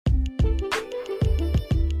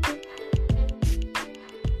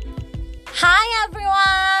Hi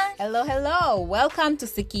everyone! Hello. Welcome to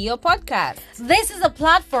Sikio Podcast. This is a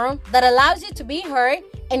platform that allows you to be heard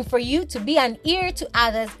and for you to be an ear to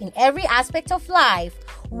others in every aspect of life.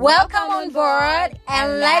 Welcome on board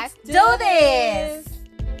and let's do this!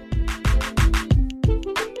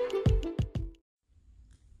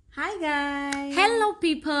 Hi guys. Hello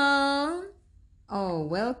people! Oh,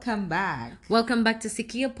 welcome back. Welcome back to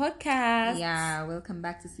Sikio Podcast. Yeah, welcome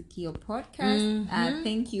back to Sikio Podcast.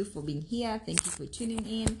 Thank you for being here. Thank you for tuning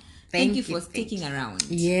in. Thank you for sticking around.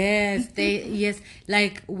 Yes,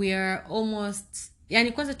 like we are almost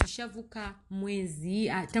yani kwanza tushavuka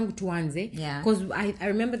mwezi tangu tuanze because I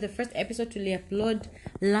remember the first episode to upload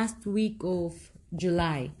last week of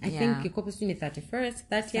July. I think it was 31st,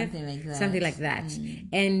 30th, something like that.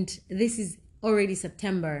 And this is already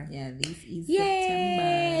September. Yeah, this is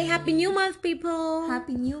September. Happy New Month, people.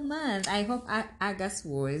 Happy New Month. I hope August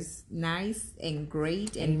was nice and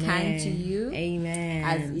great and kind to you. Amen.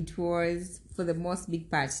 As it was for the most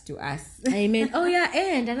big part to us. Amen. Oh yeah,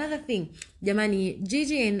 and another thing. Jamani,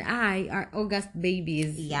 Gigi and I are August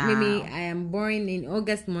babies. Yeah. Mimi, I am born in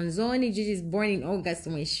August Monzoni. Gigi is born in August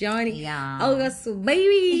Mwishoni. Yeah. August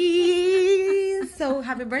babies. So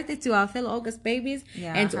happy birthday to our fellow August babies.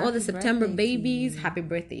 Yeah, and to all the September babies. Happy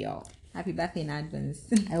birthday, y'all. Happy birthday in advance.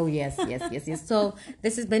 Oh, yes. So,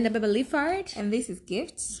 this is Brenda Bebelifard. And this is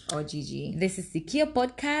Gift or Gigi. This is Sikio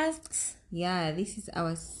Podcast. Yeah, this is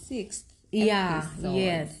our 6th Yeah, episode.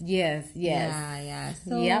 yes. Yeah.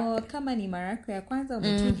 So, kama ni mara yako ya kwanza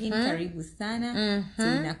umetune in, karibu sana.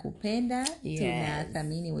 Tunakupenda.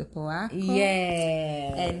 Tunathamini uwepo wako.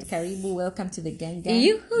 Yes. And karibu, welcome to the gang.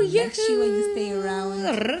 Make sure you stay around.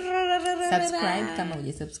 Subscribe kama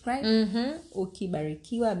hujasubscribe.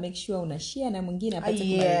 Ukibarikiwa, make sure una share na mwingine apate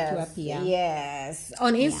kubarikiwa pia. Yes.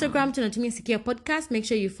 On Instagram tunatumia Sikio Podcast. Make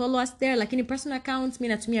sure you follow us there. Lakini personal accounts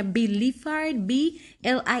mimi natumia Bellifard,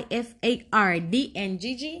 BLIFARD, and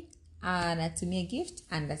Gigi. Natumia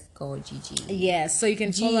Gift_Gigi. Yes, so you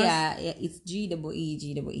can follow us. Yeah, it's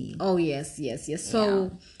GEE. Oh yes.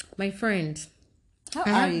 So my friend, how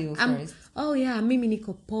are you first? Oh yeah, mimi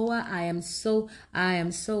niko poa. I am so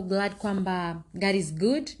glad kwamba God is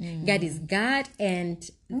good. God is God.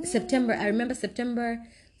 And September, I remember September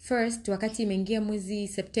 1st, wakati imeingia mwezi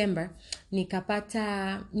September,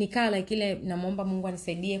 nikaa like ile namuomba Mungu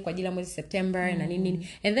anisaidie kwa ajili ya mwezi September na nini.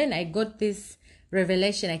 And then I got this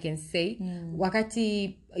revelation, I can say.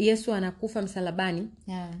 Wakati Yesu anakufa msalabani,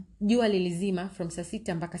 jua lilizima from saa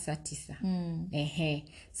 6 mpaka saa 9.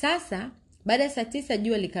 Sasa baada ya saa 9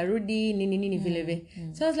 jua likarudi nini vile.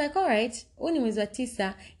 So I was like, all right, huu ni mwezi wa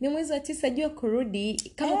 9. Ni mwezi wa 9 jua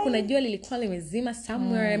kurudi. Kama kuna jua lilikuwa limezima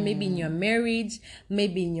somewhere, maybe in your marriage,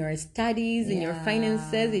 maybe in your studies, in your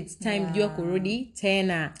finances, it's time jua kurudi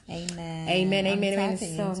tena. Amen.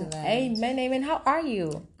 So, amen. How are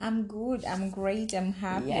you? I'm good. I'm great. I'm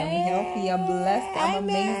happy. I'm healthy. I'm blessed. I'm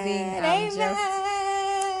amazing. I'm just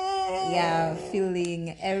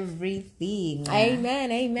feeling everything.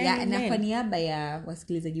 Amen. Yeah, na kwa niaba ya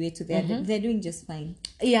wasikilizaji wetu, they're doing just fine.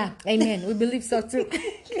 Yeah, amen. We believe so too.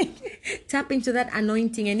 Tap into that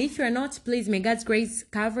anointing, and if you're not, please may God's grace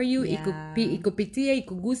cover you. Ikupitie,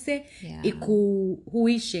 ikuguse,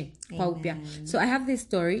 ikuhuishe kwa upya. So I have this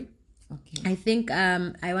story. Okay. I think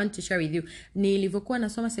I want to share with you. Nilivyokuwa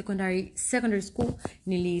nasoma secondary school,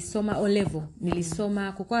 nilisoma O level.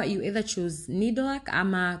 Nilisoma kukua you either choose needlework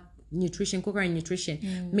ama nutrition, cooker and nutrition.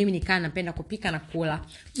 Mimi nikaa napenda kupika na kula.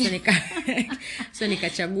 So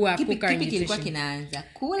nikachagua cooker and nutrition. Kilikuwa kinaanza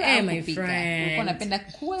kula au kupika? Ulikuwa unapenda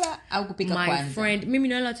kula au kupika kwanza? My friend, mimi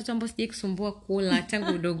ni wale watoto ambao sije kusumbua kula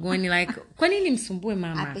tangu udogoni. Like, kwa nini msumbue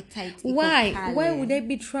mama? Why would I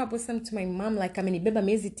be troublesome to my mom? Like, amenibeba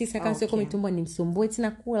miezi 9 kama sio kwa mitumbo nimsumbue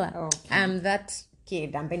tena kula. Okay. I'm that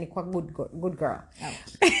kid ambaye ni kwa good girl.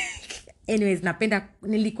 Okay. Anyways,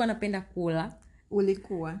 nilikuwa napenda kula.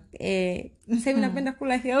 Ulikuwa sasa hivi napenda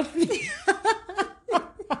kula healthy.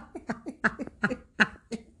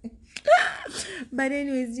 But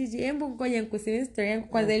anyways, Gigi, hebu ngoja nikusimulie story yangu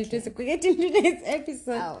kwanza ili tuweze kuget into this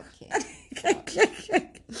episode. Okay.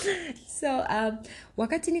 So,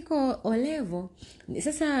 wakati niko O level,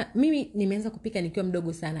 sasa mimi nimeanza kupika nikiwa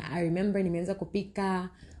mdogo sana. I remember nimeanza kupika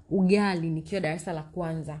ugali nikiwa darasa la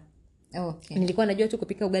kwanza. Okay. Nilikuwa najua tu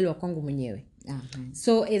kupika ugali wa kwangu mwenyewe.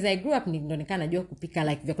 So as I grew up ndo najua kupika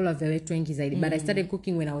like vyakula vya watu wengi zaidi. But I started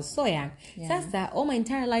cooking when I was so young. Sasa all my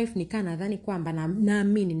entire life nikaa nadhani kwamba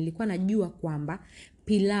naamini nilikuwa najua kwamba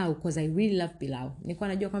pilau, because I really love pilau. Nilikuwa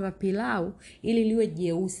najua kwamba pilau ili liwe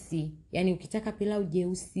jeusi, yani ukitaka pilau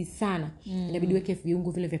jeusi sana inabidi weke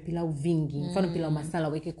viungo vile vya pilau vingi. Mfano pilau masala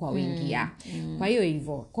weke kwa wingi ya. Kwa hiyo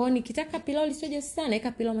hivyo. Kwa hiyo nikitaka pilau lisiwe jeusi sana,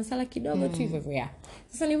 weka pilau masala kidogo tu hivyo ya.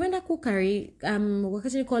 Sasa nilienda cookery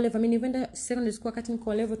wakati niko level, mimi nilienda secondary school wakati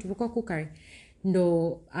niko level tulikuwa cookery.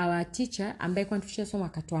 Ndo our teacher ambaye kwa anatufundisha somo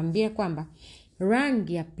akatuambia kwamba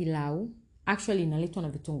rangi ya pilau actually inaletwa na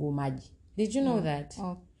vitunguu maji. Did you know that?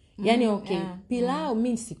 Yani pilau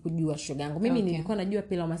mimi sikujua shogangu. Mimi nilikuwa najua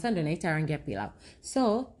pilau masala ndio inaita rangi ya pilau.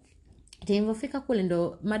 So nilipofika kule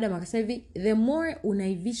ndo madam akasema hivi, the more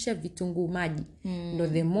unaivisha vitunguu maji ndo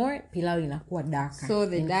the more pilau inakuwa darker. So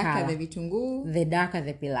the darker the vitunguu, the darker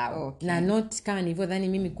the pilau. Na not kama nilivyodhani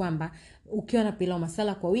mimi kwamba ukiwa na pilau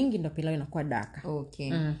masala kwa wingi ndo pilau inakuwa darker.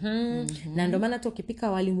 Na ndo maana hata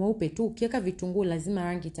ukipika wali mweupe tu ukiweka vitunguu lazima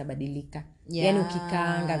rangi itabadilika. Yani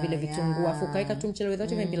ukikaanga vile vitunguu afu ukaweka tu mchele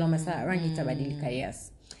without even pilau masala rangi itabadilika.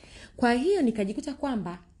 Yes. Kwa hiyo nikajikuta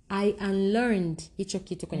kwamba I unlearned hicho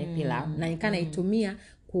kitu kwenye pilau na nikana itumia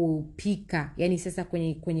kupika. Yani sasa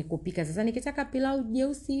kwenye kupika sasa nikitaka pilau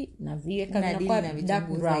jeusi na viweka vinakuwa dark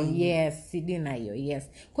brown. Yes, sidina hiyo. Yes.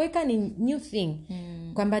 Kwa hiyo ni new thing.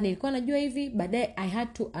 Kwamba nilikuwa najua hivi, baadaye I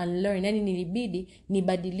had to unlearn. Yani nilibidi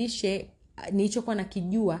nibadilishe nilichokuwa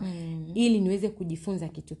nakijua ili niweze kujifunza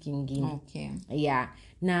kitu kingine. Yeah.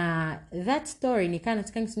 Na that story nikaa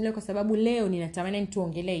nataka nisimulie kwa sababu leo ninatamani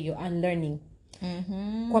tuongelee hiyo unlearning.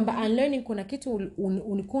 Kwamba unlearning kuna kitu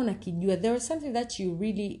ulikuwa unakijua, there was something that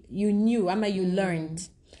you knew ama you learned,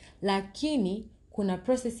 lakini kuna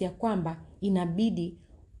process ya kwamba inabidi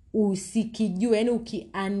usikijue, yani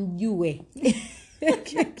ukianjue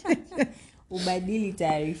ubadili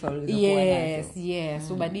taarifa ulizokuwa nazo.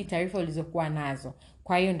 Yes, ubadili taarifa ulizokuwa nazo.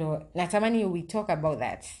 Kwa hiyo ndo natamani we talk about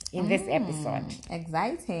that in this episode.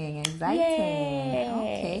 Exciting.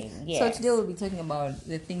 Okay. Yes. So today we'll be talking about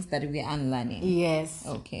the things that we are unlearning. Yes.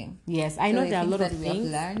 Okay. Yes, I know there are a lot of things we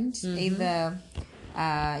have learned either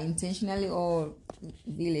intentionally or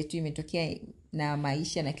vile tu imetokea na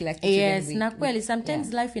maisha na kila kitu. Yes, na kweli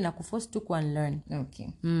sometimes life inakuforce to unlearn. Okay.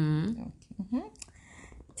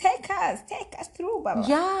 Take us through, baba.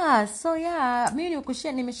 Yeah, so yeah, mimi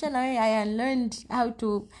nimeshare na wewe I learned how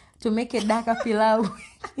to make a darker pilau.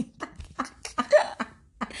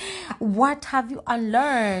 What have you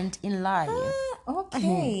unlearned in life?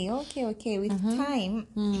 Okay. With time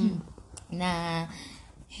na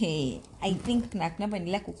I think na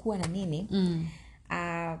tunapoendelea kukua na nini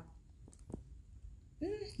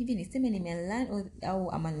hivi niseme nimelearn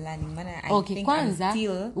au am learning, maana I think kwanza, I'm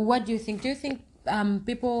still. What do you think? Do you think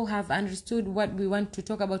people have understood what we want to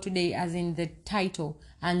talk about today, as in the title,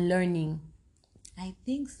 Unlearning? I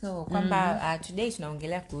think so. Kwamba today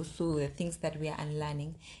tunaongelea kuhusu the things that we are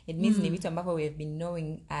unlearning. It means ni vitu ambavyo we have been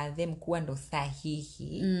knowing them kuwa ndo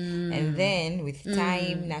sahihi. And then with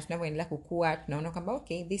time na tunapoendelea kukua tunaona kwamba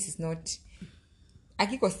okay, this is not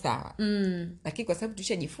akiko sawa. Lakini kwa sababu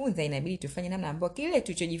tushajifunza inabidi tufanye namna ambayo kile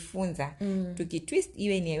tulichojifunza tukitwist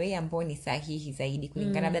iwe ni way ambayo ni sahihi zaidi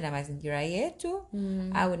kulingana labda na mazingira yetu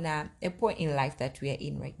au na a point in life that we are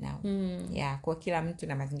in right now. Yeah, kwa kila mtu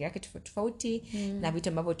na mazingira yake tofauti na vitu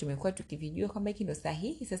ambavyo tumekuwa tukivijua kwamba hiki ndo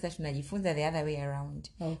sahihi, sasa tunajifunza the other way around.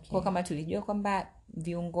 Kwa kama tulijua kwamba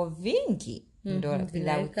viungo vingi ndo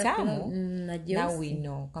pilau tamu, now we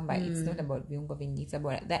know kwamba it's not about viungo vingi, it's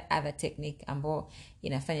about that other technique ambayo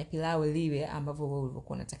inafanya pilau liwe ambavyo wewe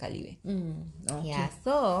ulivyokuwa unataka liwe. Yeah,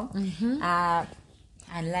 so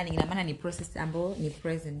unlearning ina maana ni process ambayo ni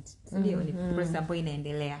present, ndio ni process ambayo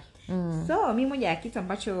inaendelea. So mimi moja ya kitu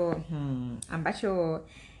ambacho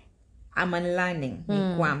I'm unlearning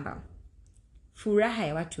ni kwamba furaha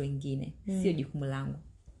ya watu wengine sio jukumu langu.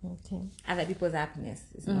 Other people's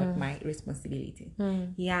happiness is not my responsibility.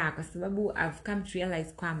 Yeah, kwa sababu I've come to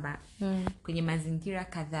realize kwamba kwenye mazingira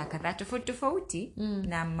kadhaa tofauti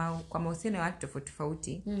na kwa mahusiano ya watu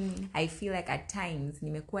tofauti, I feel like at times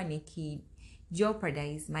nimekuwa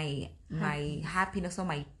jeopardize my happiness or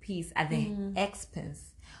my peace at the expense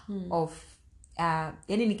of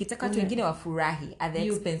yani nikitaka watu wengine wafurahi at the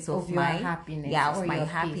expense of my happiness, of my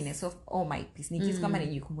happiness, of all my peace. Nikisi kama ni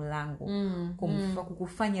jukumu langu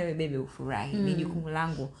kukufanya wewe bebe ufurahi, ni jukumu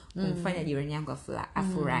langu kumfanya jirani yangu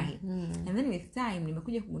afurahi. And then with time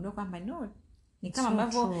nimekuja kugundua kwamba no, ni kama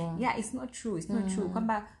ambavyo it's not true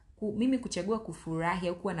kwamba mimi kuchagua kufurahi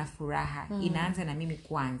au kuwa na furaha inaanza na mimi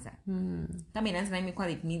kwanza. Kama inaanza na mimi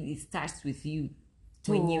kwanza, it means it starts with you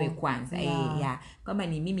mwenyewe kwanza. Kwamba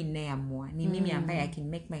ni mimi ninayeamua, ni mimi ambaye I can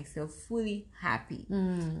make myself fully happy.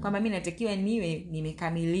 Kwamba mimi natakiwa niwe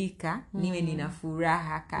nimekamilika, niwe nina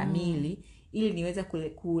furaha kamili ili niweza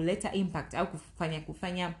kuleta impact au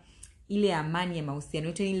kufanya ile amani ya mahusiano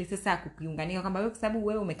yote, ile sasa kukiunganika kwamba wewe, kwa sababu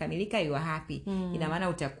wewe umekamilika, you are happy, ina maana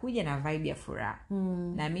utakuja na vibe ya furaha.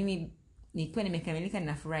 Na mimi nikiwa nimekamilika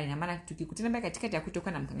na furaha, ina maana tukikutana mbele katikati ya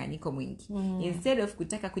kutoka na mkanganyiko mwingi. Instead of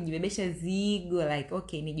kutaka kujibebesha zigo like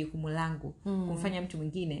okay, ni jukumu langu kumfanya mtu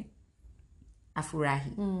mwingine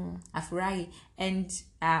afurahi. And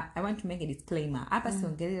I want to make a disclaimer. Hapa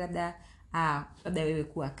siongelee labda wewe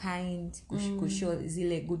kuwa kind, kushow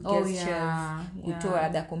zile good gestures, kutoa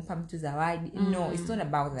labda kumpa mtu zawadi. No, it's not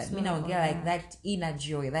about that. Mimi naongea like that inner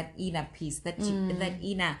joy, that inner peace, that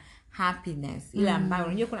inner happiness. Ile ambayo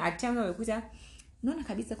unajua kuna atanga umekuta unaona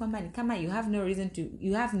kabisa kwamba ni kama you have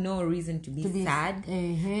no reason to be sad.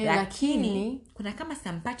 Lakini kuna kama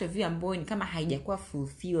some part of you ambayo ni kama haijakuwa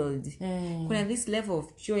fulfilled. Kuna this level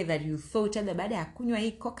of joy that you thought hata baada ya kunywa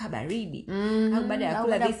hii coca baridi au baada ya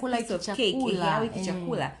kula this piece of cake au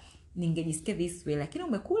chakula ningejisikia this way, lakini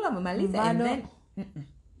umekula umemaliza and then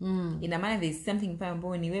ina maana there is something pale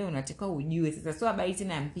ambapo ni wewe unatakiwa ujue sasa. So habari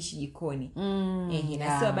tena ya mpishi jikoni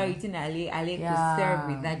na so habari tena ale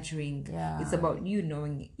kuserve with that drink. It's about you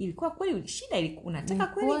knowing ilikuwa kweli shida ilikuwa unataka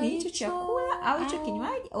kweli ni hicho chakula au hicho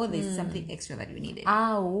kinywaji, or there is something extra that you needed,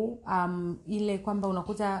 au ile kwamba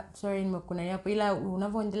unakuta nimekunalia hapo, ila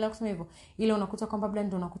unavyoendelea kusema hivyo, ile unakuta kwamba labda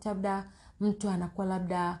ndio unakuta labda mtu anakuwa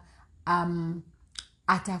labda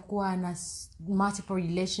atakuwa na multiple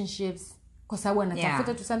relationships kwa sababu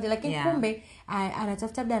anatafuta tu something, lakini kumbe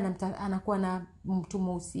anatafuta labda anakuwa na mtu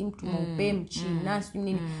mweusi, mtu mweupe, mchina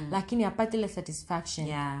nini, lakini hapati ile satisfaction.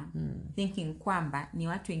 Thinking kwamba ni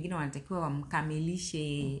watu wengine wanatakiwa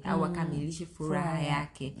wamkamilishe au wakamilishe furaha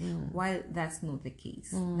yake, while that's not the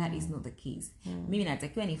case. That is not the case. Mimi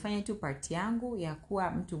natakiwa nifanye tu part yangu ya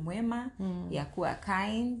kuwa mtu mwema, ya kuwa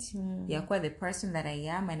kind, ya kuwa the person that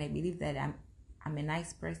I am, and I believe that I'm a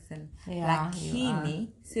nice person. Lakini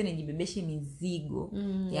sio nijibebeshe mizigo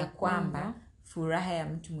ya kwamba furaha ya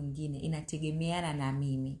mtu mwingine inategemeana na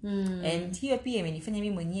mimi. And hiyo pia imenifanya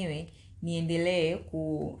mimi mwenyewe niendelee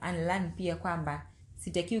unlearn pia kwamba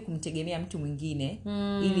sitakiwi kumtegemea mtu mwingine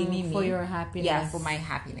ili mimi for your happiness. For my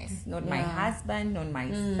happiness, not my husband, not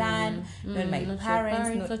my son, not my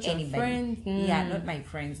parents, not anybody. Not my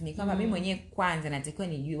friends. Ni kama mimi mwenyewe kwanza natakiwa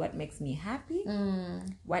nijue what makes me happy,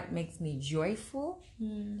 what makes me joyful,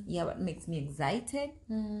 what makes me excited,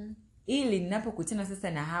 ili ninapokutana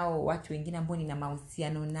sasa na hao watu wengine ambao nina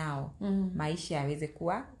mahusiano nao, maisha yaweze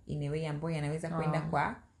kuwa in a way ambayo yanaweza kwenda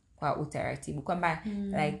kwa utaratibu, kwamba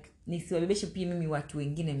like nisiwabebeshe pia mimi watu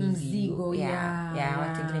wengine mzigo.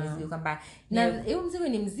 Watu wengine mzigo, kwamba na hiyo mzigo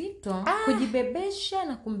ni mzito kujibebesha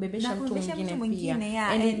na kumbebesha mtu mwingine pia,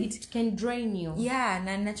 and it can drain you.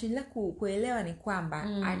 Na ninachoendelea kuelewa ni kwamba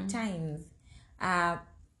at times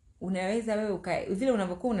unaweza wewe vile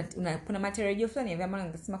unavyokuwa kuna matarajio fulani hivi ambayo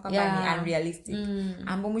ningesema kwamba ni unrealistic,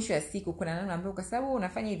 ambapo mwisho wa siku kuna namna ambayo kwa sababu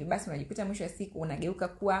unafanya hivi basi unajikuta mwisho wa siku unageuka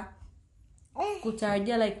kuwa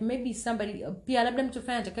kutarajia like maybe somebody pia labda mtu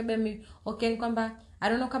fulani atakabia okay kwamba I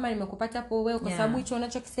don't know kama nimekupata hapo wewe kwa sababu hicho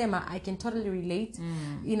unachokisema I can totally relate.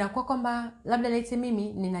 Inakuwa kwamba labda let's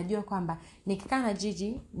mimi ninajua kwamba nikikaa na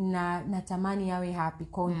Gigi na natamani yawe happy,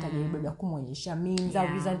 kwa nitajaribu kumuonyesha means or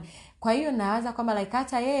reason. Kwa hiyo nawaza kwamba like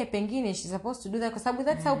hata yeye pengine she's supposed to do that, kwa sababu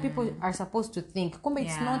that's how people are supposed to think. Kumbe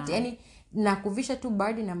it's not any na kuvisha tu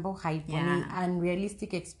burden ambao haipo, ni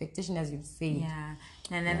unrealistic expectation as you've said.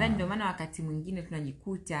 Na nadhani ndio maana wakati mwingine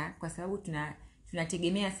tunajikuta kwa sababu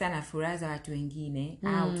tunategemea sana furaha za watu wengine,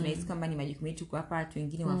 au tunahisi kwamba ni majukumu yetu kuwapa watu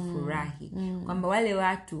wengine wafurahi, kwamba wale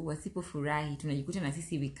watu wasipofurahi tunajikuta na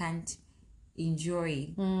sisi we can't enjoy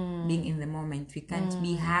being in the moment, we can't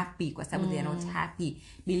be happy kwa sababu they are not happy,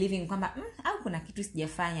 believing kwamba au kuna kitu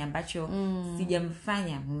sijafanya ambacho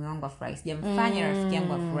sijamfanya mume wangu afurahi, sijamfanya rafiki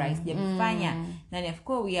yangu afurahi, sijamfanya nani. Of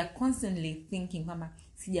course we are constantly thinking kwamba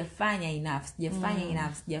sijafanya enough,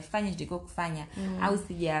 sijafanya nitakiwa kufanya, au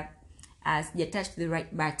sija touch the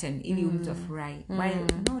right button ili mtu afurahi. While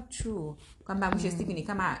not true, kwamba mwisho siku ni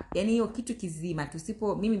kama yani hiyo kitu kizima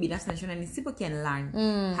mimi binafsi naona nisipo unlearn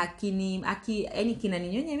yani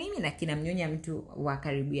kinaninyonya mimi na kinamnyonya mtu wa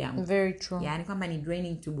karibu yangu. Very true. Yani kwamba ni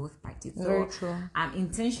draining to both parties. Very true. I'm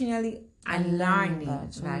intentionally unlearning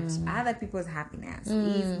that other people's happiness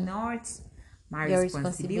is not my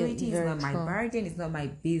responsibility, it's not my burden, it's not my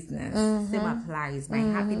business. Same applies. My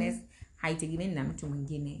happiness haitegemei na mtu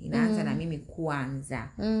mwingine, inaanza na mimi kwanza.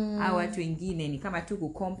 Au watu wengine ni kama tu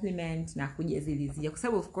kucompliment na kujazilizia, kwa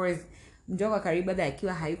sababu of course mtu wako karibu baada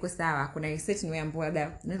akiwa hayuko sawa, kuna certain way ambayo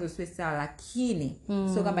labda unaweza usiwe sawa, lakini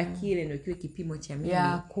sio kama kile ndio kiwe kipimo cha mimi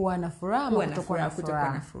kuwa na furaha au kutokuwa na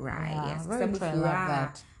furaha. Yes, kwa sababu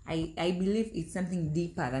I believe it's something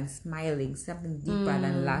deeper than smiling, something deeper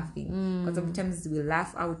than laughing. Because sometimes we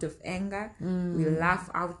laugh out of anger, we laugh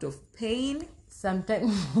out of pain.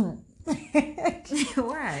 Sometimes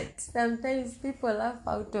What? Sometimes people laugh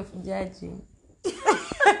out of judging.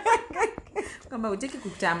 Kama utaki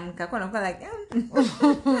kutamka kwa nakuwa like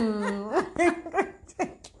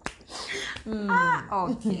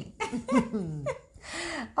okay.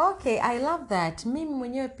 Okay, I love that. Mimi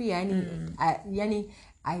mwenyewe pia yani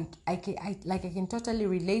I can totally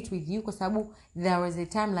relate with you kwa sababu there was a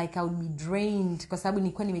time like I would be drained kwa sababu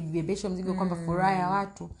nilikuwa nimejibebesha mzigo kwamba furaha ya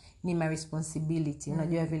watu ni my responsibility,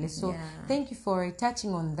 unajua vile. So thank you for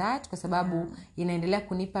touching on that kwa sababu inaendelea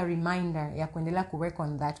kunipa reminder ya kuendelea kuwork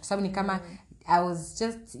on that kwa sababu ni kama I was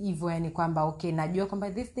just hivyo, yani kwamba okay, najua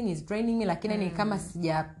kwamba this thing is draining me lakini ni kama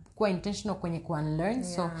sijakuwa intentional kwenye ku unlearn.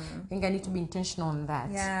 So I think I need to be intentional on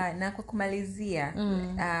that. Na kwa kumalizia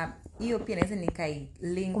hiyo pia naweza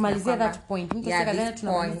nikai-link kumalizia that point. Mtu sasa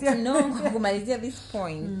tunamalizia kumalizia this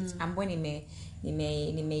point ambayo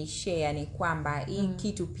nimeishare ni kwamba hii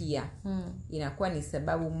kitu pia inakuwa ni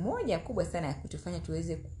sababu moja kubwa sana ya kutufanya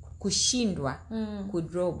tuweze kushindwa ku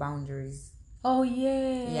draw boundaries. Oh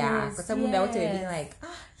yes. Yeah, kwa sababu muda wote we're being like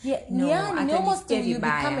no, almost you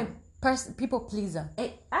become a people pleaser.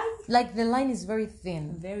 Like the line is very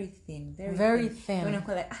thin. Very thin.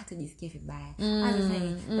 Unakuwa like atajisikia vibaya.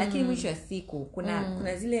 Lakini mwisho wa siku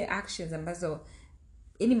kuna zile actions ambazo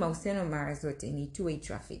yani mahusiano mara zote ni two way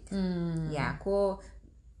traffic. Yeah, kwa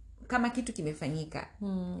kama kitu kimefanyika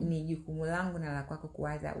ni jukumu langu na la kwako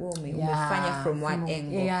kuwaza wewe umefanya from what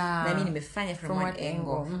angle na mimi nimefanya from what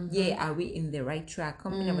angle. Are we in the right track?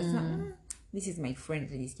 Kama ninasema this is my friend,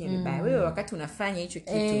 tajisikia vibaya. Wewe wakati unafanya hicho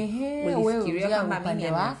kitu ulifikiria kama mimi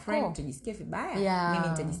na my friend tajisikia vibaya, mimi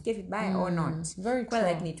nitajisikia vibaya or not? Kwa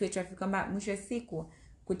like ni two way traffic kwamba mwisho wa siku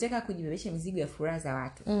kutaka kujibebesha mizigo ya furaha za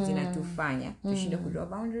watu zinatufanya tushinde ku draw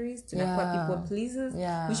boundaries, tunakuwa people pleasers.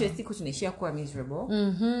 Mwisho wa siku tunaishia kuwa miserable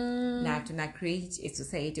na tuna create a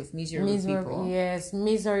society of miserable people. Yes,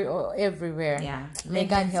 misery everywhere. May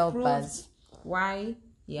God help us. Why?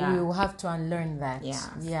 We will have to unlearn that.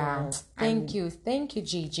 So thank you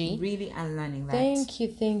Gigi, really unlearning that.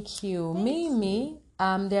 Thank you. Mimi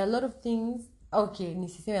there are a lot of things. Okay,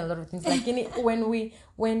 nisiseme a lot of things lakini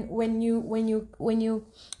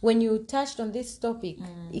when you touched on this topic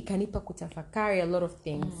ikanipa kutafakari a lot of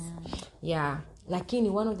things. Lakini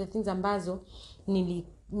one of the things ambazo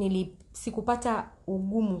sikupata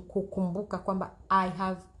ugumu kukumbuka kwamba I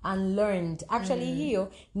have unlearned. Actually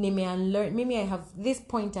hiyo nime-unlearn. Mimi I have this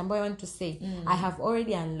point ambayo I want to say I have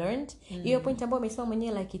already unlearned. Hiyo point ambayo umesema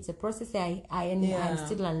mwenyewe like it's a process I'm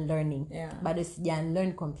still unlearning. But sija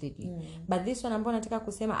unlearn completely. But this one ambayo nataka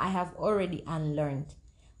kusema I have already unlearned.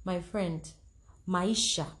 My friend,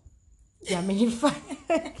 maisha yamenifanya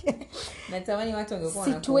natamani watu wangekuwa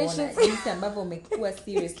wanakuona jinsi ambavyo umekuwa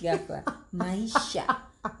serious ghafla. Maisha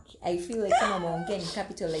I feel like kama umeongea in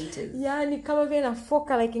capital letters. Yani kama vile na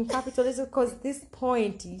foka like in capital letters because this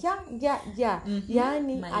point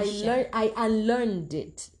yani I unlearned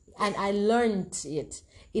it and I learned it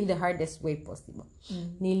in the hardest way possible.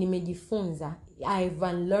 Nimejifunza, I've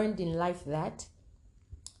unlearned in life that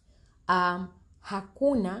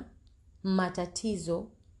hakuna matatizo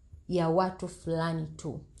ya watu fulani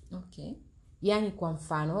tu. Okay. Yani kwa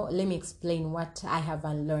mfano, let me explain what I have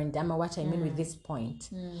unlearned ama what I mean with this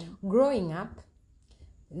point. Growing up,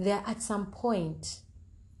 there at some point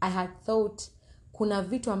I had thought kuna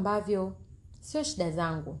vitu ambavyo sio shida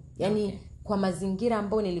zangu. Yani kwa mazingira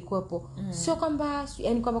ambayo nilikuwepo, sio kwamba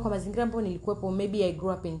yani kwamba kwa mazingira ambayo nilikuwepo, maybe I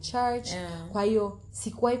grew up in church. Kwa hiyo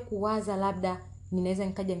sikuwahi kuwaza labda ninaweza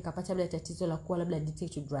nikaja nikapata labda tatizo la kuwa labda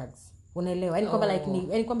addicted to drugs. Unaelewa? Yani kwamba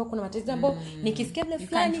yani kwamba kuna matatizo ambayo nikisikia vile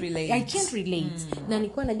fulani I can't relate. Na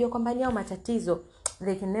nilikuwa najua kwamba ni hao matatizo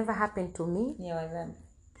they can never happen to me.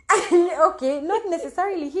 Okay, not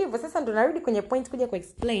necessarily hivyo. Sasa ndo narudi kwenye point kuja ku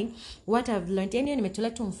explain what I've learned. Yani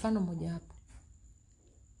nimetolea tu mfano mmoja hapo.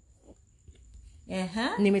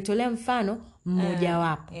 Nimetolea mfano mmoja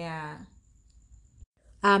wapo.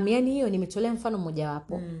 Yani hiyo nimetolea mfano mmoja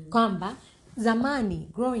wapo kwamba zamani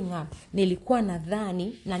growing up nilikuwa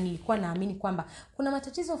nadhani na nilikuwa naamini kwamba kuna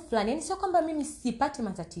matatizo fulani, yani sio kwamba mimi sipati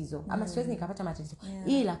matatizo ama siwezi nikapata matatizo,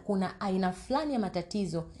 ila kuna aina fulani ya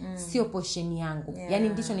matatizo sio portion yangu. Yani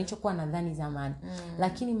ndicho nilichokuwa nadhani zamani.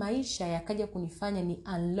 Lakini maisha yakaja kunifanya ni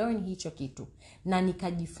unlearn hicho kitu na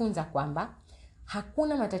nikajifunza kwamba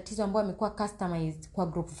hakuna matatizo ambayo yamekuwa customized kwa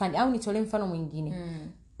group fulani. Au nitolee mfano mwingine.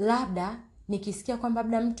 Labda nikisikia kwamba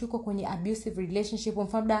labda mtu yuko kwenye abusive relationship,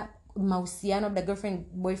 mfano mahusiano labda girlfriend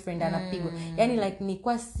boyfriend anapigwa. Yani like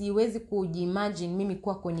nilikuwa siwezi kuimagine mimi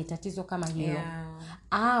kuwa kwenye tatizo kama hilo.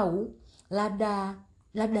 Au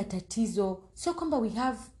labda tatizo sio kwamba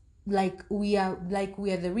we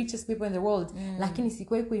are the richest people in the world, lakini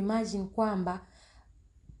sikuwahi kuimagine kwamba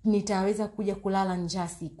nitaweza kuja kulala njaa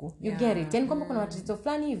siku. You get it? Yani kwamba kuna matatizo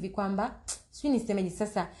fulani hivi kwamba sio nisemeje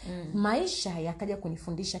sasa maisha yakaja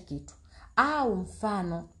kunifundisha kitu. Au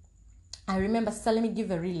mfano I remember, sasa let me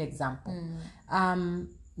give a real example.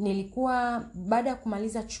 Nilikuwa baada ya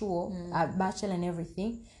kumaliza chuo, bachelor and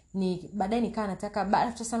everything, baadaye nikaa nataka, but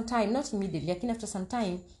after some time, not immediately, lakini after some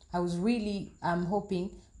time I was really hoping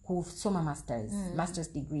kusoma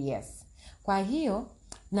master's degree, yes. Kwa hiyo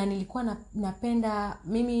na nilikuwa napenda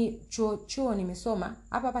mimi chuo nimesoma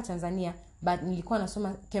hapa Tanzania, but nilikuwa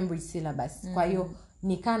nasoma Cambridge syllabus. Kwa hiyo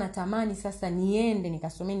nikaa natamani sasa niende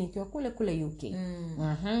nikasome nikiwa kule UK.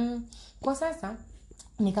 Kwa sasa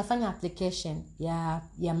nikafanya application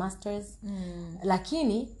ya masters.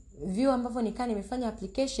 Lakini vyuo ambavyo nikaa nimefanya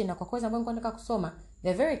application na kwa course ambayo nilikuwa nataka kusoma,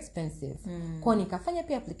 they're very expensive. Kwa nikafanya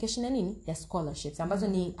pia application ya scholarships ambazo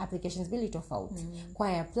ni applications mbili tofauti. Kwa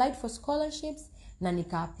I applied for scholarships na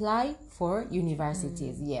nika apply for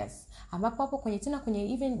universities. Yes. Ambapo hapo kwenye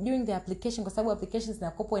even during the application, kwa sababu applications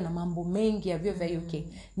zinakopo na mambo mengi ya vyuo vya UK,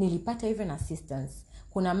 nilipata even assistance.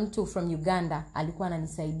 Kuna mtu from Uganda alikuwa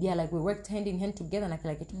ananisaidia, like we worked hand in hand together na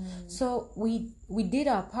kila kitu. So we did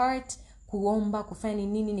our part, kuomba kufanya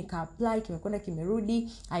nini, nika apply, kimekwenda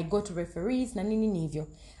kimerudi, I got referees na nini hivyo.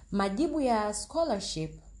 Majibu ya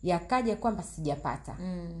scholarship yakaja kwamba sijapata.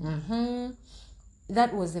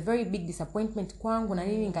 That was a very big disappointment kwangu na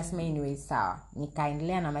nini, nikasema anyway sawa,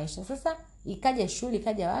 nikaendelea na maisha. Sasa ikaja shule,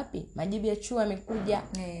 ikaja wapi? Majibu ya chuo yamekuja.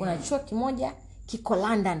 Kuna chuo kimoja kiko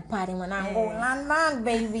London pale mwanangu. London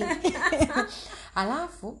baby.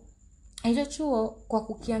 Alafu hicho chuo kwa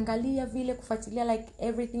kukiangalia vile, kufuatilia like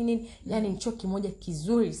everything yani ni chuo kimoja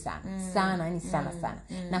kizuri sana. Sana, yani sana.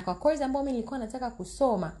 Na kwa course ambayo mimi nilikuwa nataka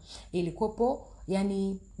kusoma ilikopo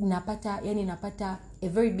yani napata a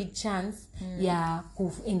very big chance ya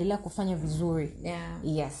kuendelea kufanya vizuri.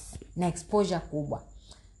 Yes, na exposure kubwa.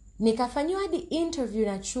 Nikafanywa hadi interview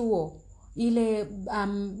na chuo ile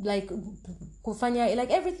like kufanya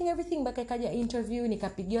like everything mpaka ikaja interview,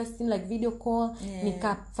 nikapigiwa simu like video call,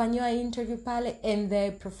 nikafanywa interview pale, and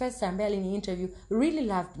the professor ambaye alini interview really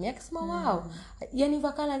loved me. Akasema wow, yani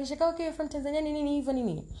vakana akishaka okay from Tanzania nini hivyo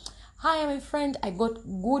nini. Hi my friend, I got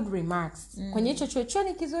good remarks. Kwenye hicho chuo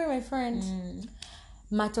ni kizuri my friend.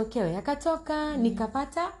 Matokeo yakatoka,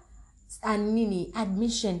 nikapata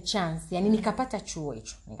admission chance. Yani nikapata chuo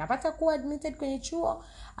hicho. Nikapata kuwa admitted kwenye chuo.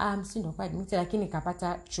 Si ndo kuwa admitted, lakini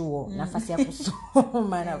nikapata chuo, nafasi ya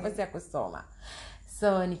kusoma.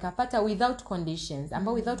 So nikapata without conditions.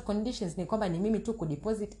 Ambao without conditions ni kwamba ni mimi tu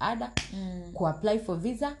kudeposit ada, kuapply for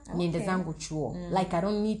visa, niende zangu chuo. Like I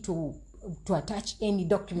don't need to attach any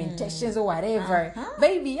documentations or whatever.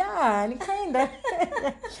 Baby, ni kinda.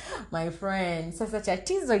 My friend, sasa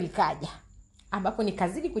tatizo likaja, ambapo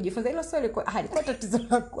nikazidi kujifunza. Hilo sio halikuwa tatizo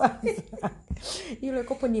la kwanza. Hilo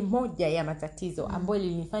ikopo ni moja ya matatizo ambayo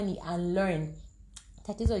ilinifanya unlearn.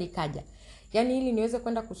 Tatizo likaja, yani ili niweze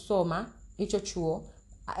kwenda kusoma hicho chuo,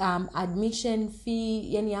 admission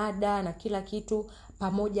fee, yani ada na kila kitu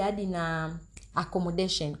pamoja hadi na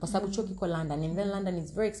accommodation, kwa sababu chuo kiko London, and then London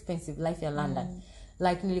is very expensive, life ya London.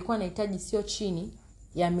 Like nilikuwa nahitaji sio chini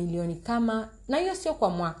ya milioni kama, na hiyo sio kwa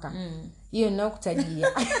mwaka, hiyo nao kutajia.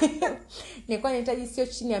 Nilikuwa nahitaji sio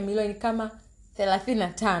chini ya milioni kama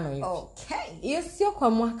 35 hivi. Okay. Hiyo sio kwa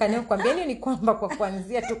mwaka, nao kwambia ni kwamba kwa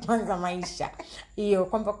kuanzia tu kwanza maisha. Hiyo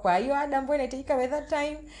kwamba kwa hiyo ada ambayo inahitajika by that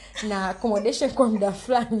time na accommodation kwa muda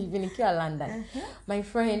fulani hivi nikiwa London. My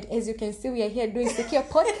friend, as you can see, we are here doing secure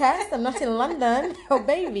podcast. I'm not in London. Oh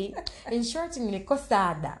baby. In short, nilikosa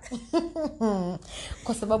ada.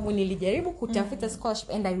 Kwa sababu nilijaribu kutafuta scholarship,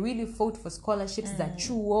 and I really fought for scholarships za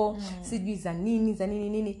chuo, sijui za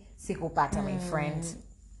nini, sikupata my friend.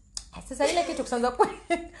 Sasa ile kitu kusanza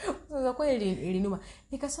kwa ilinuma.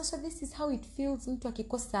 Nikasasa this is how it feels mtu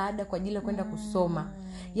akikosa ada kwa ajili ya kwenda kusoma.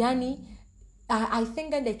 Yani I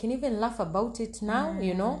think that I can even laugh about it now,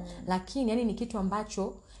 you know, lakini yani ni kitu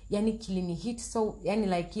ambacho yani kilini hit so yani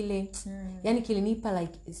like ile yani kilinipa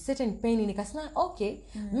like certain pain. Nikasema okay,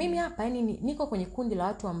 mimi hapa yani niko kwenye kundi la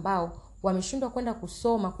watu ambao wameshindwa kwenda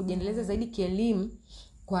kusoma, kujiendeleza zaidi kielimu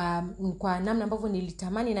kwa namna ambavyo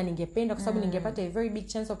nilitamani na ningependa, kwa sababu ningepata a very big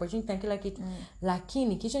chance opportunity na kila kitu.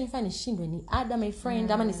 Lakini kicho nifanya nishindwe ni ada my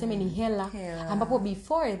friend, ama niseme ni hela. Ambapo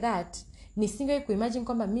before that nisingewahi kuimagine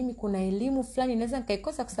kwamba mimi kuna elimu fulani naweza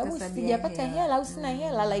nikaikosa kwa sababu sijapata hela au sina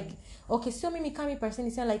hela. Like okay, sio mimi kama person,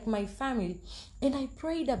 it's like my family. And I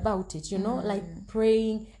prayed about it, you know, like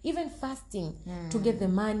praying, even fasting to get the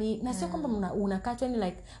money. Na sio kwamba unakaa tu,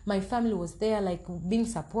 like my family was there like being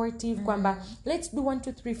supportive kwamba let's do 1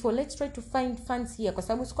 2 3 4, let's try to find funds here kwa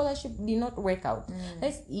sababu scholarship did not work out.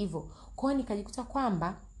 Let's evil. Kwa nikajikuta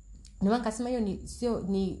kwamba niwa nikasema hiyo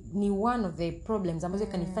ni one of the problems ambazo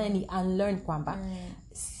kanifanya ni unlearn kwamba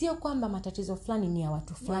sio kwamba matatizo fulani ni ya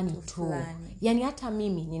watu fulani tu. Yani hata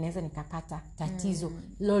mimi ninaweza nikapata tatizo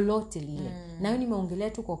lolote lile. Na hiyo nimeongelea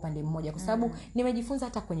tu kwa upande mmoja kwa sababu nimejifunza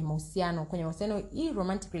hata kwenye mahusiano hii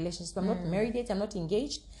romantic relationship. I'm not married yet, I'm not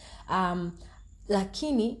engaged.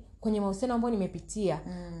 Lakini kwenye mahusiano ambayo nimepitia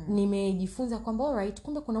nimejifunza kwamba alright,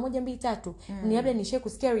 kumbe kuna 1 2 3 ni labda nishe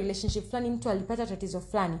kusikia relationship fulani mtu alipata tatizo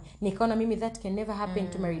fulani nikaona mimi that can never happen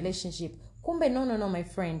to my relationship. Kumbe no my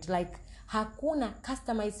friend, like hakuna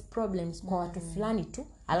customized problems kwa watu fulani tu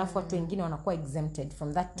alafu watu wengine wanakuwa exempted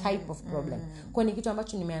from that type of problem. Kwa ni kitu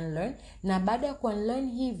ambacho nime-unlearn, na baada ya ku-unlearn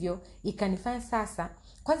hivyo ikanifanya sasa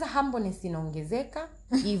kwanza humbleness inaongezeka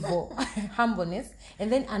hivyo humbleness,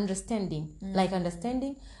 and then understanding, like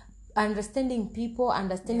understanding people,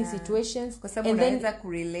 understanding situations, kwa sababu unaweza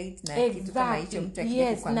kurelate na kitu kama hicho mtu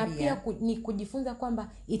akikukwambia. Na pia ni kujifunza kwamba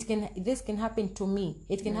this can happen to me,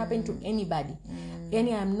 it can happen to anybody.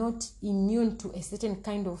 Yani I'm not immune to a certain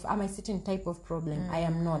kind of a certain type of problem. I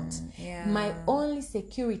am not. My only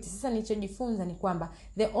security sasa nilichojifunza ni kwamba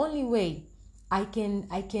the only way I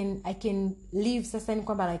can live sasa ni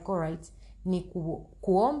kwamba like alright ni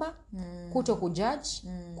kuomba, kuto kujudge,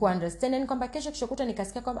 kuunderstand. Ni kwamba kesho kuta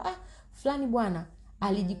nikasikia kwamba fulani bwana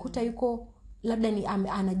alijikuta yuko labda ni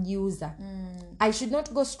anajiuza. I should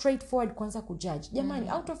not go straight forward kwanza kujudge.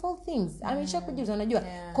 Jamani, out of all things amesha kujiuza, unajua,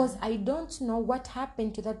 because I don't know what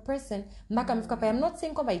happened to that person mpaka amefika hapa. I'm not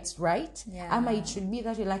saying kwamba it's right ama it should be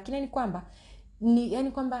that way, lakini ni kwamba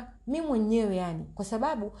yani kwamba mimi mwenyewe yani kwa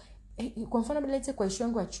sababu kwa mfano bila kwa issue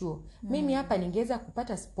yangu ya chuo mimi hapa ningeweza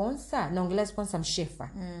kupata sponsor, naongelea sponsor mshefa.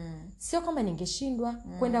 Sio kama ningeshindwa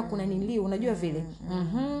kwenda kuna nili, unajua vile.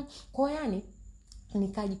 Kwa yani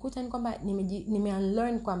nikajikuta ni kwamba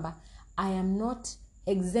nime-unlearn kwamba I am not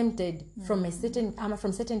exempted from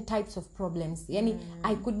from certain types of problems. Yani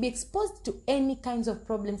I could be exposed to any kinds of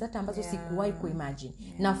problems hata ambazo sikuwahi kuimagine.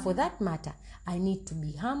 Now for that matter I need to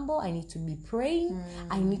be humble, I need to be praying,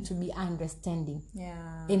 I need to be understanding.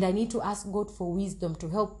 And I need to ask God for wisdom to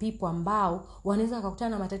help people ambao wanaweza kukutana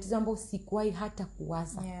na matatizo ambayo sikuwahi hata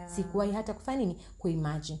kuwaza, sikuwahi hata kufanya nini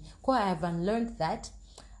kuimagine. Kwa I have unlearned that.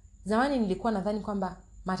 Zamani nilikuwa nadhani kwamba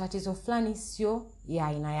matatizo fulani sio ya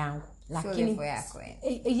aina yangu, lakini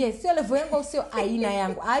sio level yangu, sio aina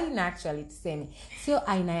yangu, aina actually tuseme sio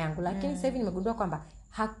aina yangu, lakini sasa hivi nimegundua kwamba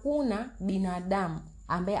hakuna binadamu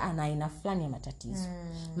ambaye ana aina fulani ya matatizo.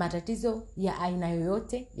 Matatizo ya aina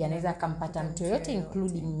yoyote yanaweza kumpata mtu yoyote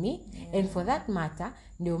including me. And for that matter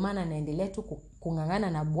ndio maana naendelea tu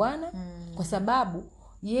kungangana na Bwana kwa sababu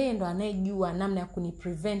yeye ndo anayejua namna ya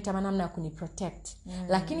kuniprevent ama namna ya kuniprotect.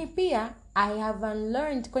 Lakini pia I have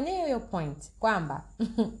unlearned kwenye hiyo point kwamba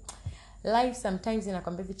life sometimes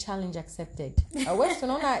inakwambia hivi challenge accepted. Wewe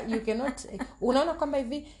unaona you cannot, unaona kwamba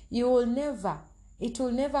hivi it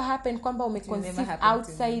will never happen kwamba umeconceive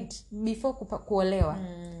outside before kuolewa.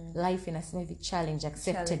 Life inasema hivi challenge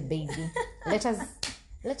accepted baby.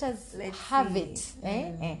 Let's have it.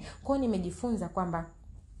 Kwa nimejifunza kwamba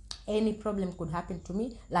any problem could happen to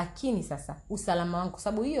me, lakini sasa usalama wangu,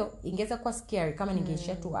 sababu hiyo ingeweza kuwa scary kama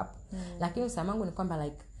ningeishia tu hapo. Lakini usalama wangu ni kwamba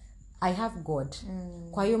like I have God.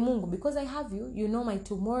 Kwa hiyo Mungu, because I have you, you know my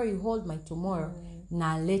tomorrow, you hold my tomorrow.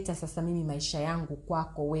 Na leta sasa mimi maisha yangu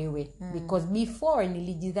kwako wewe. Because before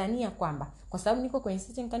nilijidhania kwamba kwa sababu niko kwenye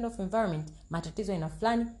certain kind of environment matatizo ina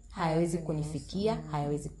fulani hayawezi kunifikia,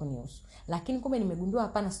 hayawezi kunihusu. Lakini kumbe nimegundua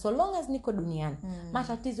hapana, so long as niko duniani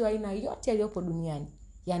matatizo aina yote yaliyopo duniani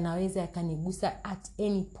yanaweza yakanigusa at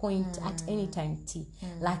any point, at any time t.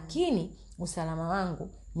 Lakini usalama wangu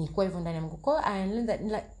ni kwa hivyo ndani ya Mungu. Kwa I learned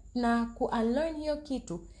that, na ku-unlearn hiyo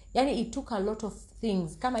kitu yani it took a lot of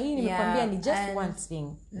things. Kama hii nimekwambia ni just one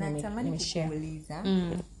thing. Natamani kukuuliza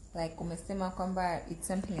like umesema kwamba it's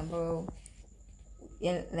something about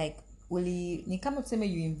like ni kama tuseme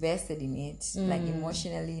you invested in it like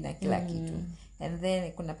emotionally na kila kitu, and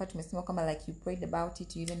then kuna part umesema kwamba like you prayed about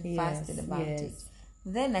it, you even fasted about it.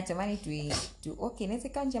 Then natamani to okay inaweza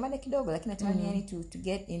kama njamada kidogo, lakini natamani yani to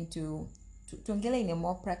get into tuongele in a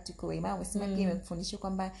more practical way. Maana umesema pia imekufundisha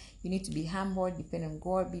kwamba you need to be humble, depend on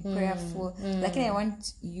God, be prayerful. Lakini I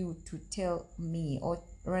want you to tell me, or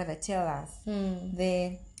rather tell us,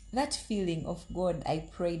 the that feeling of God, I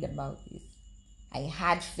prayed about this, I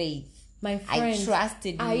had faith, my friends, I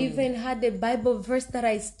trusted you. I even had a Bible verse that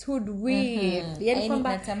I stood with. Yani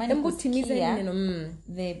kwamba hebu timiza hili neno.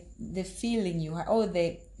 The feeling you had, or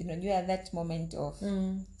you had that moment of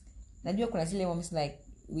najua kuna zile moments like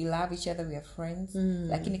we love each other, we are friends,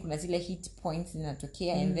 lakini kuna zile hit points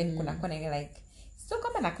zinatokea and then kuna like so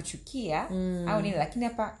kama nakuchukia au nini, lakini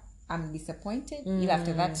hapa I'm disappointed, ila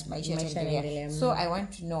after that maisha yanaendelea. So I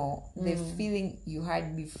want to know the feeling you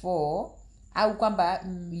had before, au kwamba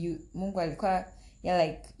Mungu alikuwa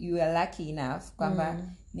like you were lucky enough kwamba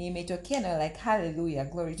nimetokea na like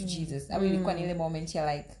hallelujah, glory to Jesus, au ilikuwa ni ile moment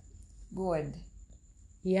ya like God.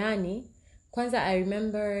 Yani kwanza I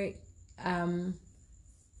remember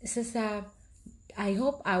sasa I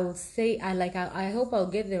hope I will say I hope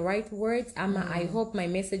I'll get the right words ama I hope my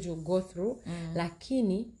message will go through,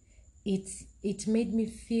 lakini it made me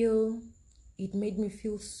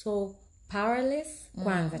feel so powerless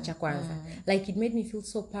kwanza cha kwanza. Like it made me feel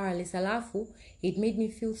so powerless, alafu it made me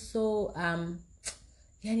feel so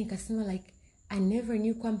yani kasema like I never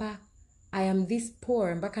knew kwamba I am this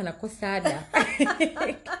poor mpaka nakosa ada.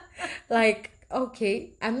 Like okay,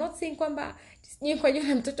 I'm not saying kwamba sijui kwa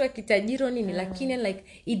jina mtoto wa kitajiro nini, lakini like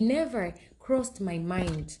it never crossed my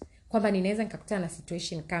mind kwamba ninaweza nikakutana na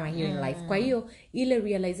situation kama hiyo in life. Kwa hiyo ile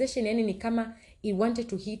realization yani ni kama it wanted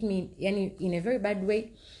to hit me yani in a very bad way.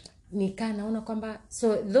 Nika naona kwamba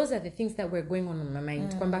so those are the things that were going on in my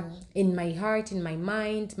mind, kwamba in my heart, in my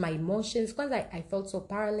mind, my emotions. Kwanza I felt so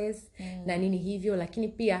powerless na nini hivyo, lakini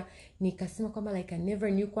pia nikasema kwamba like I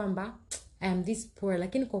never knew kwamba I am this poor.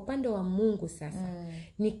 Lakini kwa upande wa Mungu sasa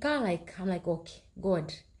nika like I'm like okay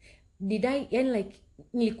God, did I yani like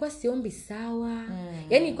nilikuwa siombi sawa?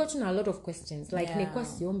 Yani nilikuwa tuna a lot of questions like nilikuwa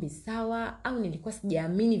siombi sawa au nilikuwa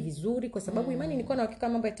sijaamini vizuri, kwa sababu imani nilikuwa na hakika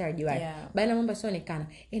mambo yatarajiwayo baina mambo yasionekana.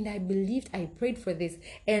 And I believed, I prayed for this,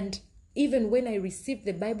 and even when I received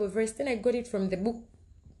the Bible verse, then I got it from the book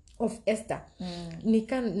of Esther.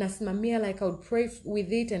 Nika nasimamia like I would pray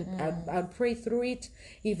with it and I'd pray through it.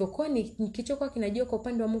 Hivyo kwa nikichoka kinajua kwa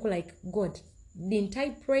upande wa Mungu like God, didn't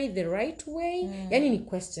I pray the right way? Yani ni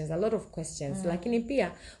questions, a lot of questions. Lakini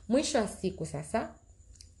pia mwisho wa siku sasa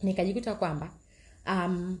nikajikuta kwamba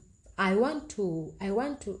I want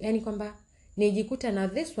to yani kwamba nijikuta na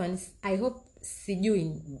this one I hope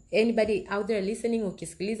sijui anybody out there listening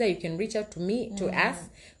ukisikiliza you can reach out to me to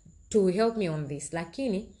ask to help me on this.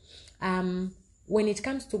 Lakini when it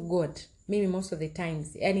comes to God, mimi most of the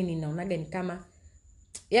times yani ninaonaga ni kama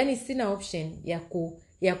yani sina option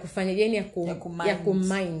ya kufanya yani ya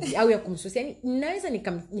kumind au ya kumsusi. Yani naweza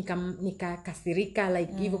nikakasirika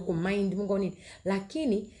like hivyo kumind Mungu nini,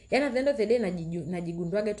 lakini yani at the end of the day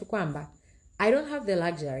najigunduaga tu kwamba I don't have the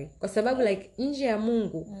luxury, kwa sababu like nje ya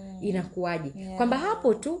Mungu inakuaje kwamba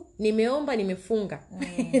hapo tu nimeomba, nimefunga,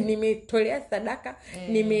 nimetolea sadaka,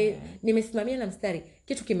 nimesimamia na mstari,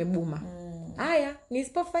 kitu kimebuma. Haya,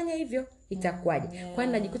 nisipofanya hivyo itakuwaje?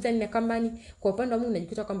 Kwani najikuta nina kwamba ni kwa upande wa Mungu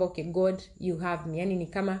najikuta kwamba okay God you have me, yani ni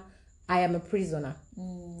kama I am a prisoner.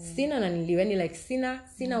 Sina na niliweni like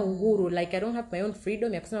sina uhuru, like I don't have my own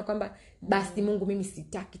freedom ya kusema kwamba basi Mungu mimi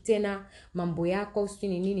sitaki tena mambo yako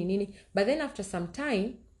usini nini. But then after some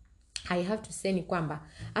time I have to say ni kwamba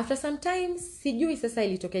after some time sijui sasa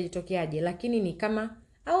ilitokeaje, lakini ni kama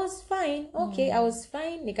I was fine. Okay, I was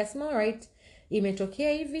fine. Nikasema alright,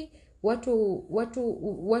 imetokea hivi.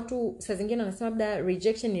 Watu saa zingine wanasema labda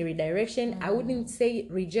rejection ni redirection. I wouldn't say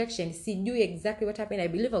rejection. Sijui exactly what happened. I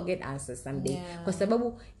believe I'll get answers someday. Kwa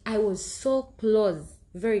sababu I was so close,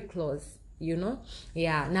 very close, you know.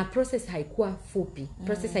 Na process haikuwa fupi.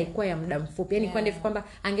 Process haikuwa ya muda mfupi. Yani kwa ndefu kwamba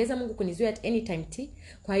angeza Mungu kunizuia at any time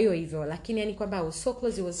kwa hiyo hivyo. Lakini yani kwamba I was so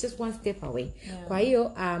close, it was just one step away. Kwa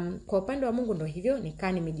hiyo kwa upande wa Mungu ndo hivyo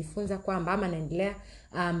nikaa nimejifunza kwamba ama naendelea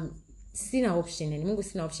sina option. Yani Mungu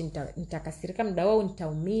sina option, nitakasirika muda wao,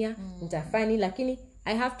 nitaumia, nitafanya, lakini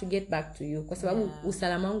I have to get back to you kwa sababu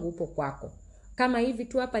usalama wangu upo kwako. Kama hivi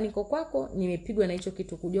tu hapa niko kwako, nimepigwa na hicho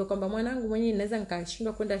kitu kujua kwamba mwanangu mwenyewe naweza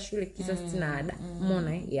nikashindwa kwenda shule kisa sina ada.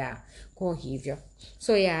 Umeona? Kwa hivyo.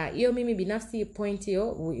 So hiyo mimi binafsi point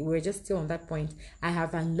hiyo, we were just still on that point. I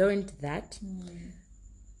have unlearned that.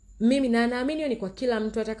 Mimi naamini hiyo ni kwa kila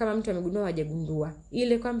mtu, hata kama mtu amegundua hajagundua.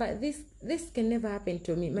 Ile kwamba this can never happen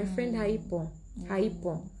to me. My friend,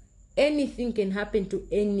 haipo. Anything can happen to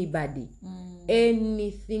anybody.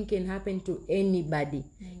 Anything can happen to anybody.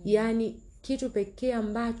 Yani kitu pekee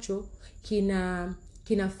ambacho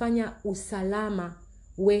kinafanya usalama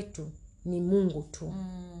wetu ni Mungu tu.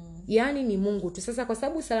 Yani ni Mungu tu. Sasa kwa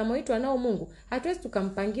sababu usalama wetu anao Mungu, hatuwezi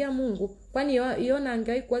tukampangia Mungu. Kwani Yona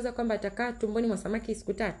angewahi kuwaza kwamba atakaa tumboni mwa samaki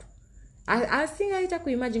siku 3? I think haita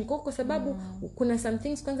kuimagine kwa sababu kuna some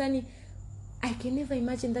things kwanza ni I can never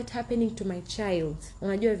imagine that happening to my child.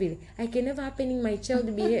 Unajua vile I can never happening my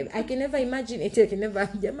child behave. I can never imagine it. I can never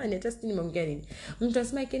jamani hata sisi nimeongea nini. Mtu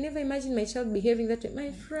asema I can never imagine my child behaving that way.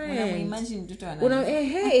 My friend. Unaimagine mtoto wa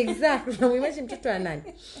nani? Exactly. Unaimagine mtoto wa nani?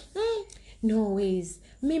 No ways.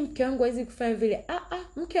 Mimi mke wangu hawezi kufanya vile.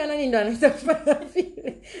 Mke wa nani ndo anaweza kufanya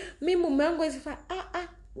vile? Mimi mume wangu hawezi kufanya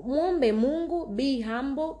muombe Mungu, be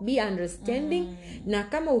humble, be understanding. Na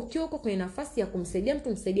kama ukiwa uko kwenye nafasi ya kumsaidia mtu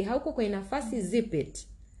msaidie, hauko kwenye nafasi zip it.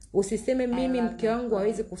 Usiseme mimi mke wangu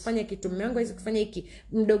hawezi kufanya kitu, mume wangu hawezi kufanya hiki,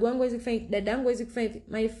 mdogo wangu hawezi kufanya, dada yangu hawezi kufanya.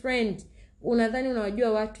 My friend, unadhani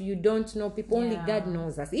unawajua watu, you don't know people. Only God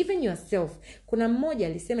knows us, even yourself. Kuna mmoja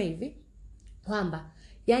alisema hivi kwamba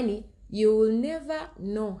yani you will never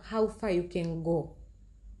know how far you can go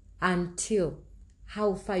until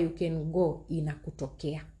how far you can go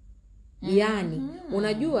inakutokea. Yani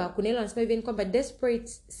unajua kuna ile wanasema hivi kwamba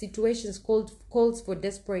desperate situations calls for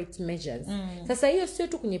desperate measures. Sasa hiyo sio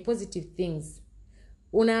tu kwenye positive things.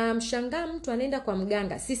 Unamshangaa mtu anaenda kwa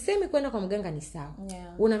mganga. Sisemi kwenda kwa mganga ni sawa.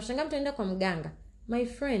 Unamshangaa mtu anaenda kwa mganga. My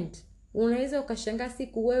friend, unaweza ukashangaa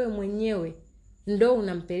siku wewe mwenyewe ndo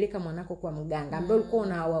unampeleka mwanako kwa mganga ambaye ulikuwa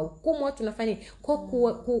unawahukumu watu unafanya kwa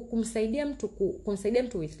kumsaidia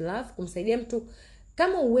mtu with love, kumsaidia mtu.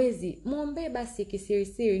 Kama uwezi muombe basi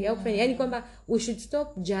kisiri au kufanya yani kwamba we should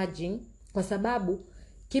stop judging, kwa sababu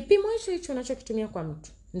kipimo hicho unachokitumia kwa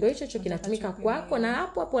mtu ndio hicho kinatumika kwako, na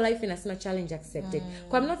hapo life inasema challenge accepted.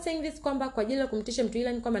 Kwa I'm not saying this kwamba kwa ajili ya kumtisha mtu,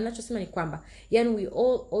 ila ni kwamba ninachosema ni kwamba yani we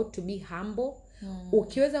all ought to be humble.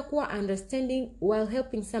 Ukiweza kuwa understanding while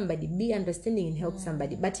helping somebody, be understanding and help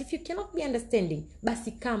somebody. But if you cannot be understanding,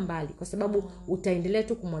 basi kaa mbali, kwa sababu utaendelea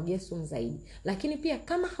tu kumwagia sumu zaidi. Lakini pia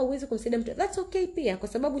kama hauwezi kumsaidia mtu, that's okay pia, kwa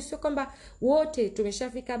sababu sio kwamba wote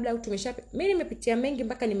tumeshafika kabla au mimi nimepitia mengi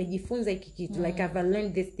mpaka nimejifunza hiki kitu. Like I've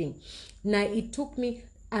learned this thing, na it took me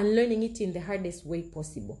unlearning it in the hardest way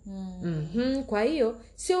possible. Kwa hiyo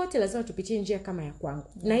sio wote lazima tupitie njia kama ya kwangu.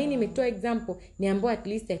 Na hii nimetoa example ni ambayo at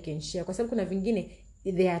least I can share, kwa sababu kuna vingine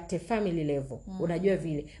they are at a family level. Unajua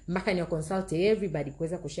vile mpaka ni consult everybody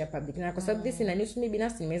kuweza kushare public. Na kwa sababu this ina news mimi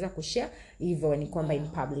binafsi nimeweza kushare hivyo ni kwamba in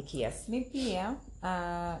public. Yes, mimi pia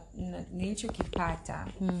nilichokipata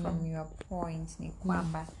from your point ni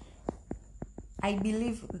kwamba I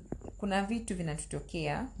believe kuna vitu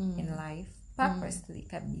vinatutokea in life purposely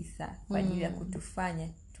kabisa kwa ajili ya kutufanya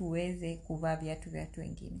tuweze kuvaa viatu vya watu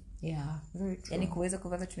wengine. Very true. Yani kuweza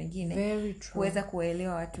kuvaa viatu wengine, kuweza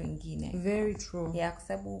kuelewa watu wengine. Very true. Kwa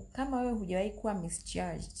sababu kama wewe hujawahi kuwa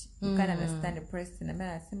misjudged, you can't understand a person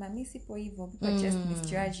ambaye anasema mimi sipo hivyo, people just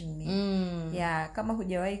misjudging me. Kama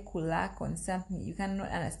hujawahi kulack on something, you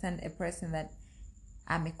cannot understand a person that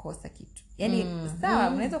amekosa kitu. Yani sawa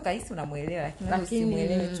unaweza ukahisi unamuelewa, lakini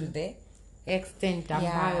usimuelewe to the extent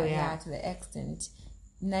ambayo to the extent.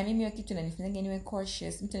 Na mimi hiyo kitu inanifanya niwe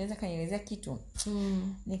cautious. Mtu anaweza kanielezea kitu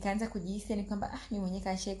nikaanza kujihisi ni kwamba mimi mwenyewe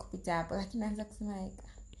kashai kupita hapo, lakini naanza kusema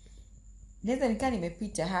naweza nikaa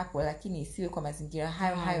nimepita hapo, lakini isiwe kwa mazingira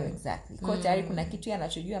hayo exactly. Kwa tayari kuna kitu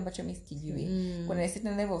anachojua ambacho mimi sikijui. Kuna a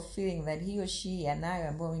certain level of feeling that he or she anayo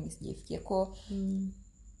ambayo mimi sijafikia. Kwa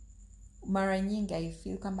mara nyingi I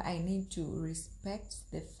feel kwamba I need to respect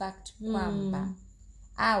the fact kwamba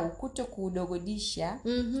au kuto kudogodisha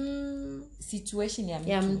situation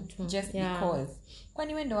ya mtu just because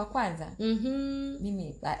kwani wewe ndo wa kwanza.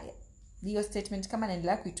 Mimi hiyo statement kama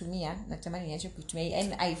naendelea kuitumia natamani niache kuitumia,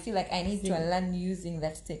 and I feel like I need to learn using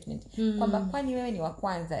that statement kwamba kwani wewe ni wa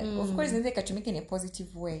kwanza. Of course inaweza ikatumika in a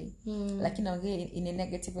positive way, lakini naongea in a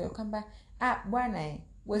negative way kwamba bwana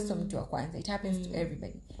wewe sio mtu wa kwanza. It happens to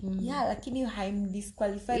everybody. Lakini I'm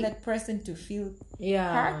disqualify that person to feel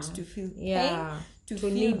hurt, to feel pain, to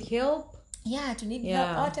feel need help. To need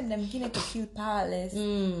help. Au time mwingine to feel powerless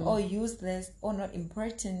or useless or not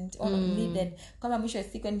important or not needed. Kama mwisho wa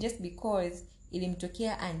siku, and just because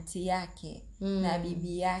ilimtokea auntie yake na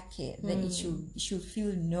bibi yake, then it should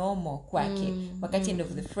feel normal kwake wakati end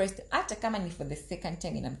of the first, hata kama ni for the second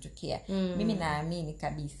time inamtokea. Mimi naamini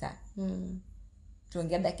kabisa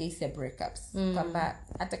tuongea the case of breakups kwamba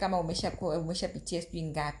hata kama umeshapitia sijui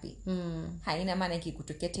ngapi haina maana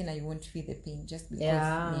ikikutokea tena you won't feel the pain just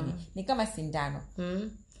because ni kama sindano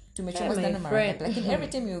tumechoma sindano mara ngapi, lakini every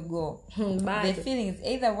time you go the feeling is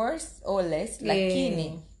either worse or less,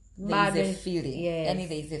 lakini there is a feeling. Yani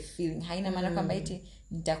there is a feeling. Haina maana kwamba eti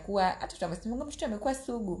nitakuwa hata tutamsema mtu amekuwa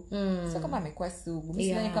sugu. So kama amekuwa sugu, mimi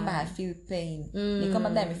sidhani kwamba ha feel pain. Ni kama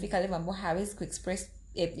labda amefika level ambapo hawezi kuexpress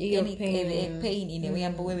pain in a way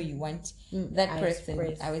ambapo wewe you want that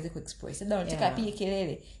person aweze kuexpress. Ndio unataka apige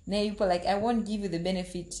kelele na yupo like I won't give you the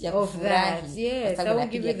benefit ya kufurahi. Yes, I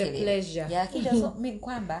won't give you the pleasure. Yeah, it doesn't mean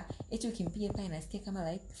kwamba eti ukimpiga pale nasikia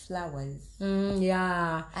kama like flowers.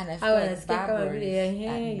 Anasikia kama vile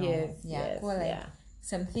yes.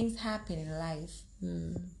 Some things happen in life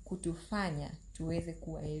kutufanya tuweze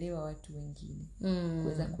kuwaelewa watu wengine,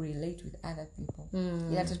 kuweza kurelate with other people.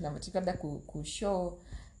 Ila tunataka labda kushow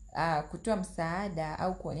kutoa msaada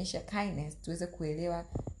au kuonyesha kindness, tuweze kuelewa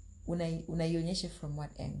unaionyesha from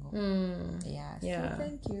what angle. So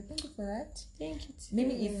thank you for that. Thank you too.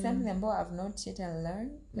 Maybe it's something that I've not yet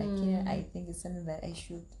learned, like I think it's something that I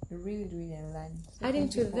should really learn. So adding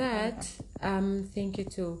to that, thank you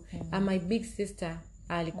too. My big sister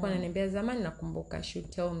alikuwa ananiambia zamani, nakumbuka, she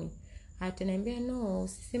would tell me, ataniambia no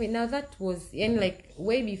usiseme. Now that was like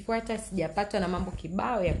way before hata sijapatwa na mambo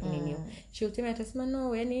kibao ya kunini. She would tell me, atasema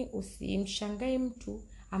no, usimshangae mtu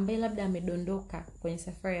ambaye labda amedondoka kwenye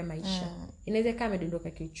safari ya maisha. Inaweza kama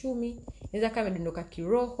amedondoka kiuchumi, inaweza kama amedondoka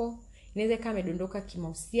kiroho, inaweza kama amedondoka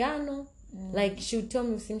kimahusiano. Like she would tell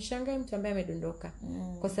me, usimshangae mtu ambaye amedondoka,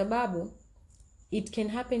 kwa sababu it can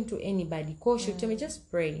happen to anybody. Kwa she would tell me, just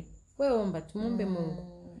pray. Wewe omba, tumuombe Mungu.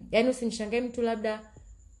 Yaani usimshangae mtu labda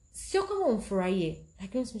sio kama umfurahie,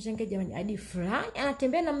 lakini usimshangae jamani hadi fulani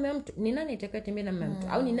anatembea na mume mtu. Ni nani atakaye kutembea na mume mtu?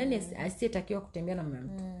 Au ni nani asiyetakiwa kutembea na mume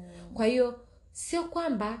mtu? Kwa hiyo sio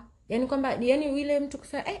kwamba yani yule mtu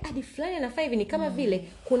kusema hadi fulani anafaa hivi, ni kama vile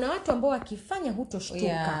kuna watu ambao wakifanya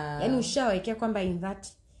hutoshtuka. Yani ushawekea kwamba in that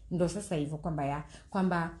ndo sasa hivyo kwamba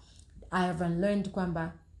I have learned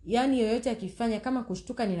kwamba yani yoyote akifanya kama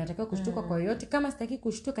kushtuka, ninatakiwa kushtuka kwa yoyote. Kama sitaki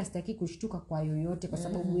kushtuka kwa yoyote, kwa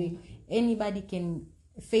sababu anybody can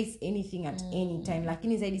face anything at any time.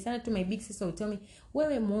 Lakini zaidi sana tu my big sister will tell me,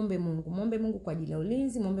 wewe muombe Mungu kwa ajili ya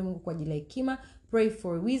ulinzi, muombe Mungu kwa ajili ya hekima, pray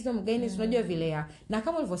for wisdom, guidance. Unajua vile na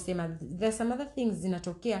kama ulivyosema, there's some other things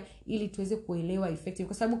zinatokea ili tuweze kuelewa effective.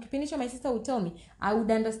 Kwa sababu kipindi cha my sister will tell me, I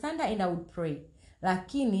would understand her and I would pray,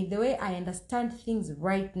 lakini the way I understand things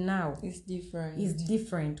right now is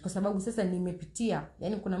different. Kwa sababu sasa nimepitia,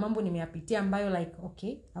 yani kuna mambo nimeyapitia ambayo like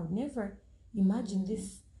okay, I would never imagine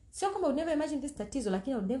this. Sio kama I would never imagine this tatizo,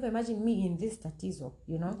 lakini I would never imagine me in this tatizo,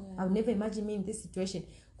 I would never imagine me in this situation.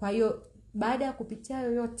 Kwa hiyo baada ya kupitia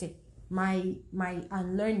yoyote, my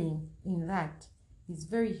unlearning in that is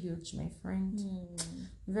very huge, my friend.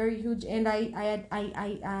 Very huge. And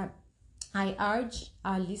I urge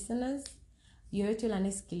our listeners, yoyote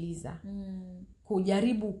lanasikiliza,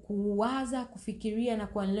 kujaribu kuwaza, kufikiria na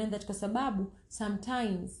kuunlearn that, kwa sababu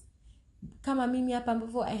sometimes kama mimi hapa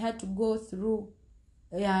ambapo I had to go through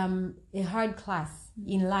a hard class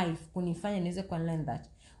in life kunifanya niweze kuunlearn that.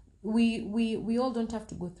 We all don't have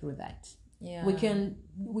to go through that.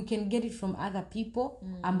 We can get it from other people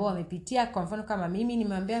ambao wamepitia. Kwa mfano kama mimi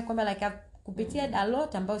nimeambia kwamba like kupitia a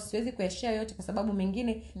lot ambao siwezi kushare yote, kwa sababu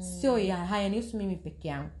mengine sio hayanihusu mimi peke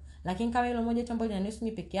yangu, lakini kama hilo moja tu ambalo linanihusu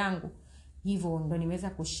mimi peke yangu, hivyo ndo nimeweza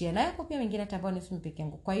kushare na yako pia mengine hata ambao ni mimi peke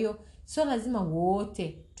yangu. Kwa hiyo sio lazima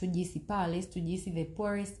wote tujisi powerless, tujisi the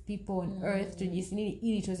poorest people on earth, tujisi nini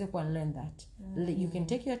ili tuweze kuunlearn that. You can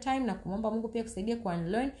take your time na kumomba Mungu pia kusaidia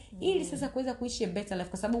kuunlearn ili sasa kuweza kuishi a better life,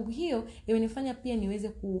 kwa sababu hiyo imenifanya pia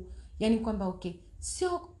niweze yani kwamba okay,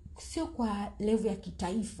 sio kwa level ya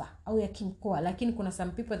kitaifa au ya kimkoa, lakini kuna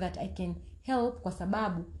some people that I can help, kwa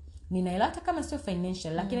sababu ninaelata kama sio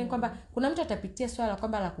financial, lakini kwamba kuna mtu atapitia swala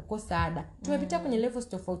kwamba la kukosa ada. Tumepitia kwenye levels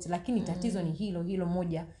tofauti, lakini tatizo ni hilo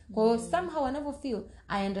moja. Kwa hiyo somehow wanavyo feel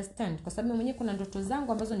I understand, kwa sababu mwenyewe kuna ndoto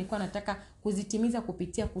zangu ambazo nilikuwa nataka kuzitimiza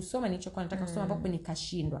kupitia kusoma nilichokuwa nataka kusoma, ambapo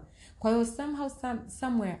nikashindwa. Kwa hiyo somehow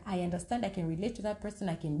somewhere I understand, I can relate to that person,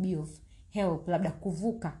 I can be of help, labda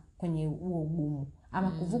kuvuka kwenye huo ugumu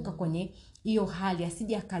ama kuvuka kwenye hiyo hali,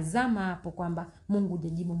 asije akazama hapo kwamba Mungu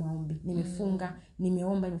hujajibu maombi, nimefunga,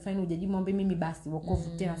 nimeomba, nimefanya hujajibu maombi, mimi basi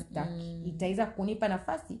wokovu tena sitaki. Itaweza kunipa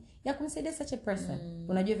nafasi ya kumsaidia such a person.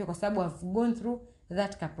 Unajua hivyo, kwa sababu I've gone through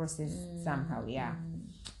that process somehow.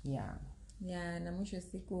 Na mwisho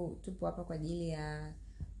siku tupo hapa kwa ajili ya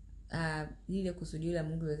ile kusudio la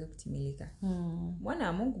Mungu liweze kutimilika. Mwana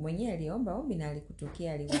wa Mungu mwenyewe aliomba ombi na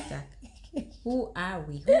alikutokea alivyotaka. Who are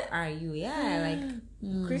we? Who are you? Like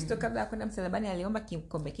Kristo kabla kwenda msalabani aliomba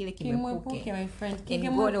kikombe kile kimepuke, my friend.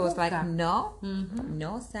 And God was like, no,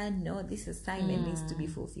 no son, no, this assignment needs to be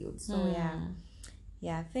fulfilled. So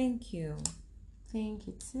thank you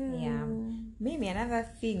too. Maybe another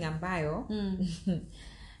thing ambayo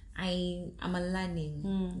I am learning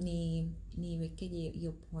ni wekeje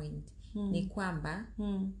hiyo point ni kwamba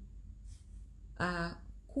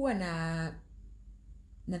kuwa na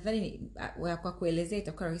nadhani kwa kuelezea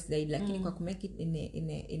itakuwa rahisi zaidi, lakini kwa ku make it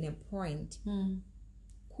in a point,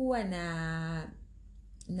 kuwa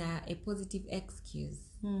na a positive excuse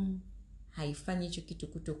haifanyi hicho kitu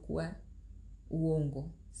kutokuwa uongo.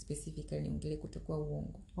 Specifically niongelee kutokuwa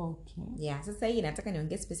uongo. Okay. Yeah, sasa hii nataka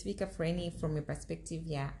niongee specific from a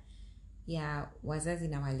perspective ya wazazi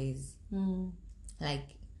na walezi.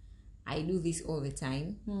 Like I do this all the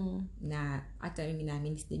time. Na hata mimi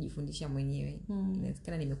naamini sijifundisha mwenyewe.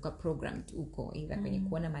 Inawezekana nimekuwa programmed huko either kwenye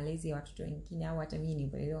kuona malezi ya watoto wengine au hata mimi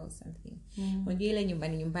nimelelewa something. Unajua ile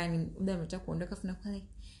nyumbani muda unataka kuondoka funakuwa like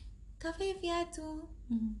kavae viatu.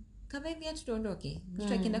 Kavae viatu tuondoke.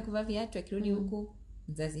 Mtoto akienda kuvaa viatu akirudi huko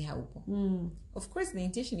mzazi haupo. Of course the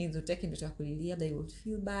intention is utaki ndio kulilia, they would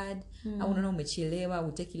feel bad, au unaona umechelewa,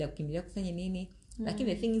 utaki la kukimbilia kufanya nini,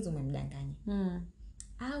 lakini the thing is umemdanganya.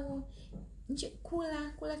 Au nje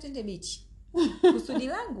kula twende beach. Kusudi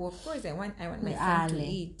langu of course I want my son to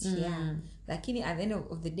eat. Yeah. Lakini at the end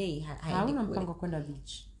of the day hauna mpango kwenda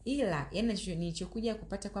beach. Ila yani nilichokuja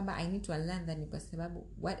kupata kwamba I need to unlearn that, ni kwa sababu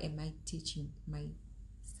what am I teaching my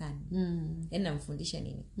son? Yani namfundisha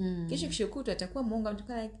nini? Kesho kutu atakuwa muongo,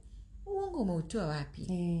 mtakuwa like uongo umeutoa wapi?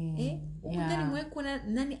 Ndani mweko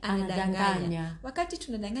nani anadanganya? Wakati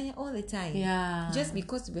tunadanganya all the time. Just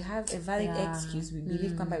because we have a valid excuse we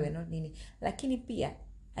believe kwamba we are not nini. Lakini pia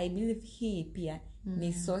I believe hii pia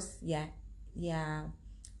ni source ya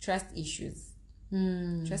trust issues.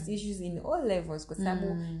 Trust issues in all levels, kwa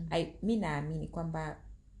sababu mimi naamini kwamba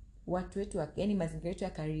watu wetu yani mazingira yetu ya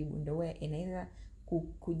karibu ndio inaweza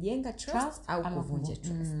kujenga trust au kuvunja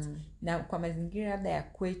trust. Na kwa mazingira labda ya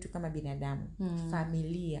kwetu kama binadamu,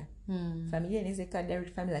 familia inaweza ikawa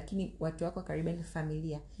direct family, lakini watu wako karibu ni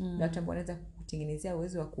familia, na watu ambao wanaweza kutengenezea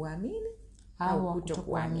uwezo wa kuamini au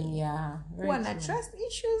kutokuamini. Kuwa na trust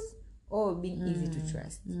issues or being easy to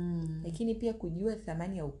trust. Lakini pia kujua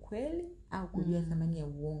thamani ya ukweli au kujua thamani ya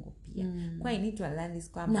uongo pia. Kwa hiyo need to learn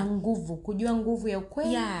this kwamba na nguvu, kujua nguvu ya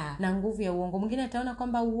ukweli na nguvu ya uongo. Mwingine ataona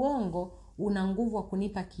kwamba uongo una nguvu wa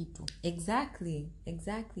kunipa kitu. Exactly.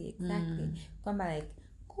 Kwamba like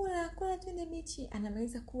kula twende bichi,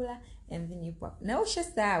 anamaliza kula and then you pop. Na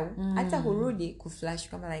ushasahau hata hurudi kuflash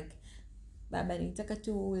kama like baba nitaka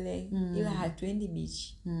tu ule ila hatuendi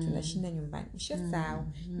beach, tunashinda nyumbani. Ushasahau.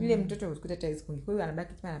 Yule mtoto usikuta tayari kwa hiyo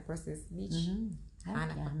anabaki tu ana process beach.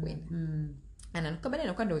 Ana kwa kwenda. Ananuka baadaye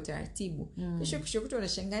anakuwa ndio utaratibu. Kesho kuto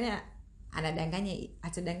unashangaa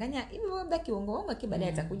atadanganya hivi labda kiuongo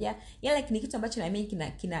baadaye atakuja yale ni kitu ambacho na mimi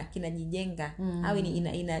kinajijenga au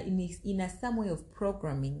ina some way of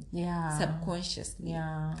programming subconsciously.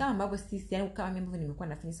 Kama ambavyo sisi yani kama mimi nimekuwa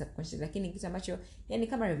nafanya subconscious, lakini kitu ambacho yani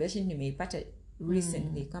kama revelation nimeipata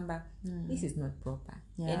recently kwamba this is not proper.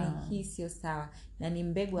 Yani hii sio sawa na ni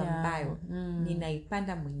mbegu ambayo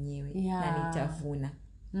ninaipanda mwenyewe na nitavuna.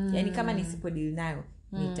 Yani kama nisipodili nayo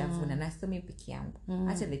nitavuna, na sio mimi peke yangu,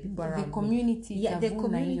 hata the people around the community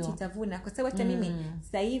itavuna, kwa sababu hata mimi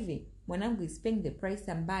sasa hivi mwanangu is paying the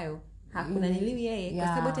price ambayo hakuna niliwi yeye, kwa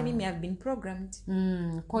sababu hata mimi have been programmed.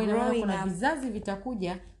 Kwa hiyo kuna vizazi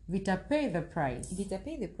vitakuja vitapay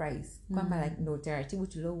the price kwamba like no taratibu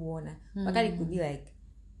tuliouona wakati could be like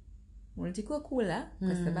unatakiwa kula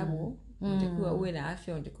kwa sababu unatakiwa uwe na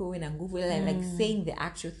afya, unatakiwa uwe na nguvu, like saying the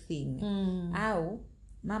actual thing. Au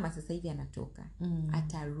mama sasa hivi anatoka,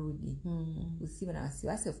 atarudi, usiwe na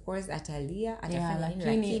wasiwasi, of course atalia, atafanya nini,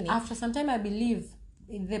 lakini after some time I believe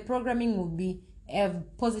the programming will be a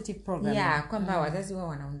positive programming. Kwamba wazazi wao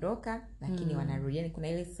wanaondoka lakini wanarudi, yani kuna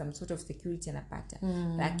ile some sort of security anapata.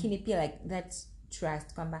 Lakini pia like that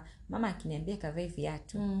trust kwamba mama akiniambia kavae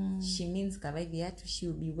viatu, she means kavae viatu, she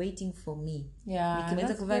will be waiting for me.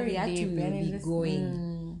 Nikiweza kuvaa viatu will be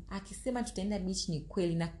going. Akisema tutaenda beach ni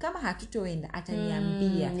kweli, na kama hatutoenda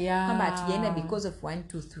ataniambia kwamba hatujaenda because of 1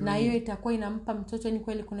 2 3. Na hiyo itakuwa inampa mtoto ni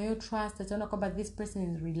kweli kuna hiyo trust, ataona kwamba this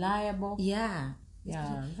person is reliable.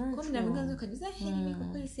 Kwa mimi naanza kujiuliza mimi kwa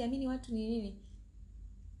kweli siamini watu ni nini.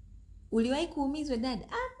 Uliwahi kuumizwa dada?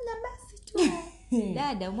 Na basi tu.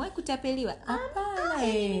 Dada umewahi kutapeliwa? Hapana.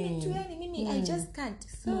 Mimi I just can't.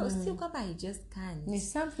 So sio kwamba I just can't. Ni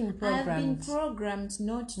something programmed. I've been programmed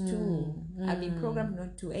not to. I've been programmed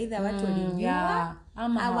not to. Either watu walijua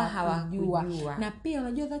ama hawakujua. Na pia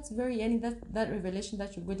unajua that's very yani that revelation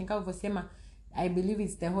that you're getting, kama ulivyosema, I believe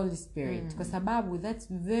it's the Holy Spirit. Kwa sababu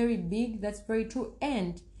that's very big, that's very true.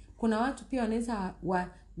 And kuna watu pia wanaweza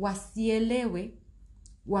wasielewe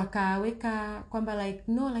wakaweka kwamba like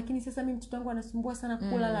no, lakini sasa mimi mtoto wangu anasumbua sana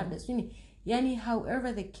kula labda sini. Yani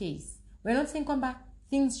however the case, we're not saying kwamba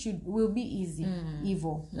things will be easy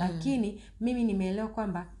hivyo, lakini mimi nimeelewa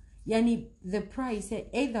kwamba yani the price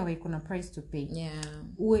either way kuna price to pay.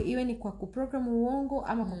 Iwe ni kwa kuprogram uongo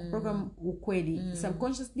ama kwa kuprogram ukweli,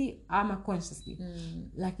 subconsciously ama consciously.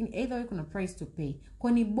 Lakini either way kuna price to pay.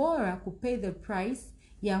 Kwa ni bora kupay the price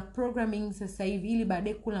ya programming sasa hivi ili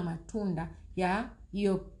baadaye kula matunda ya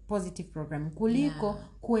hiyo positive program kuliko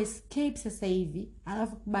kuescape sasa hivi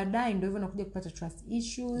alafu baadaye ndio hivyo nakuja kupata trust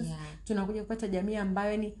issues. Tunakuja kupata jamii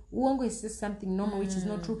ambayo ni uongo is just something normal which is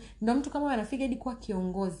not true. Ndio mtu kama anafika hadi kuwa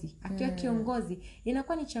kiongozi, akiwa kiongozi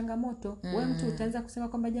inakuwa ni changamoto. Wewe mtu utaanza kusema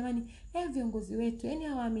kwamba jamani viongozi wetu yani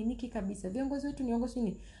hawaaminiki kabisa, viongozi wetu ni uongozi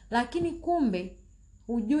nini, lakini kumbe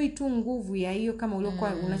hujui tu nguvu ya hiyo kama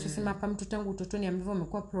uliokuwa unachosema hapa mtu tangu utotoni ambavyo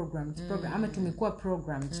umekuwa programmed ama tumekuwa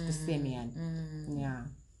programmed tuseme yani.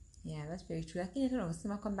 Yeah, that's very true. Lakini tena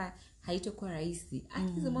unasema kwamba haitakuwa rahisi.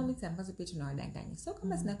 At hizo moments ambazo pia tunawadanganya. So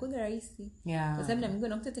kama zinakuwa rahisi. Kwa sababu na mingine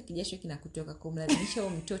unakuta hata kijasho kinakutoka kumlazimisha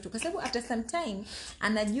huyo mtoto. Kwa sababu after some time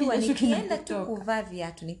anajua nikienda tu kuvaa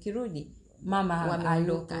viatu nikirudi mama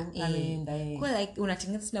wameondoka. Ameenda. Kwa like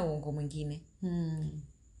unatengeneza tena uongo mwingine.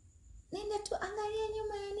 Nenda tu angalia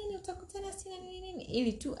nyuma ya nini utakutana sina nini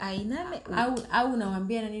ili tu ainame au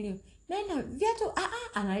unamwambia na nini nenda viatu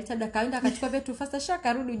analeta labda kaenda akachukua viatu fasta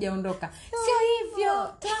shaka rudi hujaondoka. Sio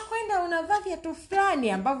hivyo. Tunakwenda unavaa viatu fulani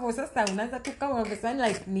ambavyo sasa unaanza tu kama unavyoana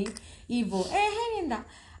like ni hivyo. Nenda.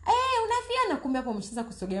 Unafiana kumbe hapo mshaanza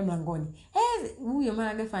kusogea mlangoni. Huyo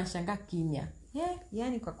maana gafa anashangaa kimya.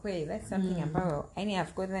 Yani kwa kweli that's something about I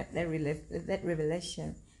have got that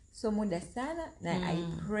revelation. So muda sana na I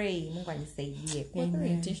pray Mungu anisaidie kwa very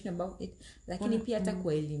intentional about it, lakini pia hata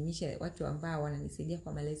kuelimisha watu ambao wananisaidia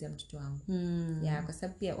kwa malezi ya mtoto wangu. Kwa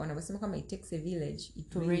sababu pia wanaposema kama it takes a village,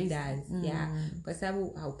 it really does. Kwa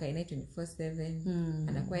sababu haukai naye 24/7.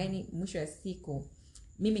 Anakuwa yani mwisho wa siku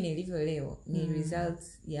mimi nilivyo leo ni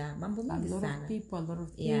results ya mambo mengi sana. A lot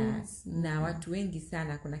of things. Na watu wengi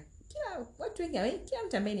sana kuna watu wengi kila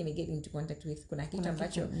mtu ambaye nimeget into contact with kuna kitu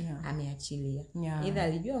ambacho ameachilia. Either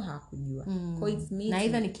alijua au hakujua. It means na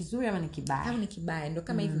either ni kizuri ama ni kibaya. Au ni kibaya. Ndio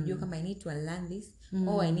kama hivi unajua kama I need to unlearn this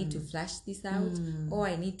or I need to flash this out or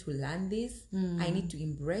I need to learn this. I need to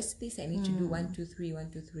embrace this. I need to do 1 2 3 1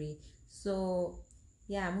 2 3. So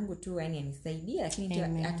Mungu tu yani anisaidie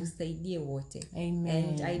lakini atusaidie wote.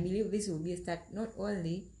 And I believe this will be a start not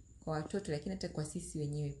only kwa watoto lakini hata kwa sisi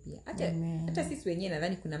wenyewe pia. Hata sisi wenyewe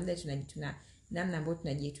nadhani kuna muda tuna namna ambayo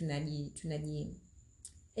tunaji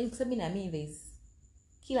kwa sababu na mimi there's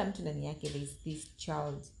kila mtu ndani yake there's this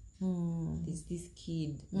child. This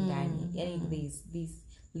kid ndani. Yani there's this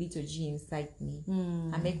little gene inside me.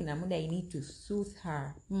 Ambaye kuna muda I need to soothe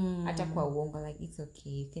her. Hata kwa uongo like it's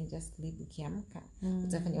okay. You can just sleep ukiamka.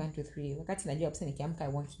 Utafanya 1 2 3. Wakati najua kabisa nikiamka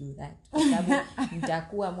I want to do that. Kwa sababu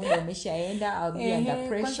nitakuwa muda umeshaenda, I'll be under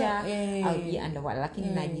pressure, I'll be under what. Lakini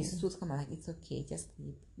najisoothe kama like it's okay, just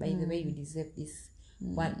sleep. By the way you deserve this.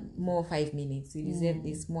 1 more 5 minutes. You deserve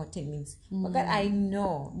this more 10 minutes. Wakati I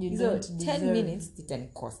know you don't 10 minutes itani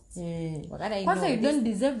cost. Wakati I know kwanza you don't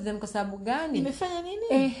deserve them kwa sababu gani? Nimefanya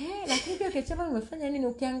nini? Lakini pia ukichapa umefanya nini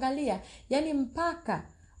ukiangalia yani mpaka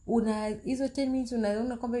una hizo 10 minutes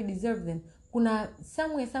unaona kwamba you deserve them. Kuna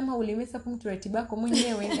somehow ulimesa kumtu ratiba yako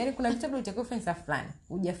mwenyewe. Yani kuna vitu utakofanya saa fulani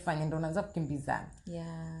hujafanya ndio unaanza kukimbizana.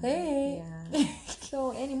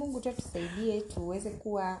 So Mungu tu atusaidie tuweze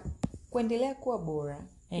kuendelea kuwa bora.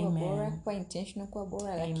 Kuwa bora, kuwa intentional, kuwa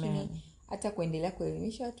bora. Lakini hata kuendelea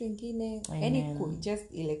kuelimisha watu wengine.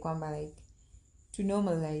 Just ile kwamba like to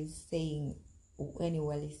normalize saying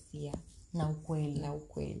uhalisia na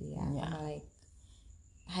ukweli. Like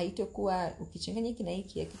haitokuwa ukichanganya hiki na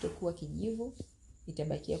hiki hakitokuwa kijivu,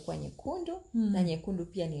 itabakia kuwa nyekundu. Na nyekundu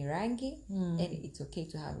pia ni rangi. And it's okay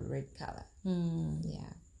to have red color.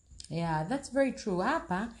 That's very true.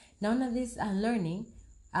 Hapa naona this unlearning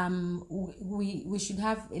we should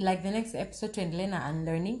have like the next episode to endelea na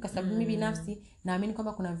unlearning kwa sababu mimi binafsi naamini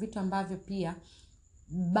kwamba kuna vitu ambavyo pia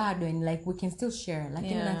bado and like we can still share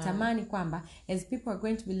lakini natamani kwamba as people are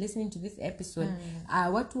going to be listening to this episode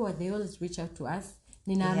watu they always reach out to us.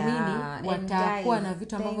 Ninaamini watakuwa na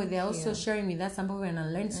vitu ambavyo they are also sharing with us ambavyo we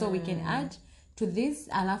can learn so we can add to this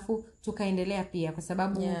alafu tukaendelea pia kwa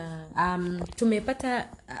sababu tumepata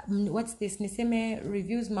what's this niseme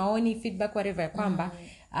reviews, maoni, feedback, whatever kwamba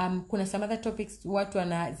kuna some other topics watu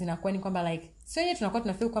zinakuwa ni kwamba like sio yenyewe tunakuwa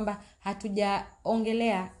tunafeel kwamba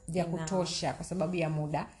hatujaongelea vya kutosha kwa sababu ya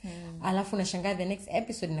muda. Alafu nashangaa the next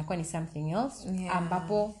episode inakuwa ni something else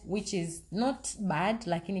ambapo which is not bad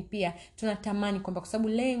lakini pia tunatamani kwamba kwa sababu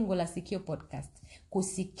lengo la Sikio podcast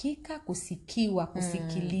kusikika, kusikiwa,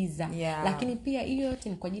 kusikiliza. Lakini pia hiyo yote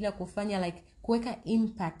ni kwa ajili ya kufanya like kuweka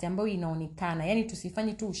impact ambayo inaonekana, yani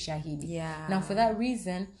tusifanye tu ushahidi. Yeah. Now for that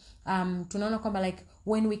reason tunaona kwamba like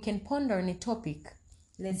when we can ponder on a topic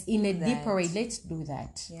in a deeper way, let's do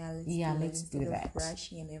that. Let's do that.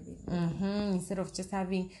 Rushing and everything. Instead of just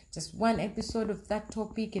having just one episode of that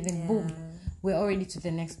topic and then boom, we're already to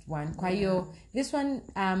the next one. Kwa hiyo this one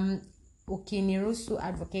ukiniruhusu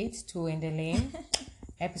advocate tuendelee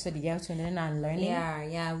episode ijayo tuendelee na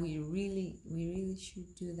unlearning. We really should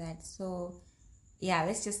do that. So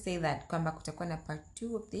let's just say that kwamba kutakuwa na part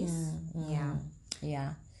 2 of this.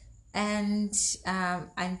 And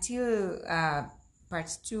until part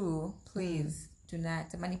 2, please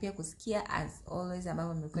tunatamani pia kusikia as always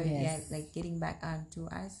ambao mmekuwa like getting back onto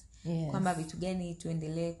us, kwamba vitu gani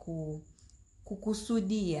tuendelee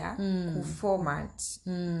kukusudia kuformat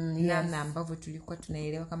namna ambavyo tulikuwa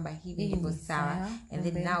tunaelewa kwamba hivi ndivyo sawa, and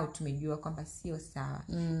then now tumejua kwamba sio sawa.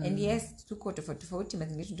 And yes, tuko tofauti,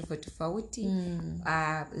 mazingira tofauti,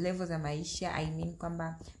 level za maisha. I mean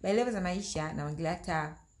kwamba by level za maisha naongelea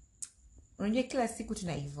hata unajua kila siku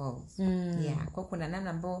tuna evolve. Kwa kuna namna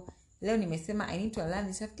ambayo leo nimesema I need to learn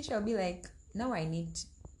this, after I'll be like now I need to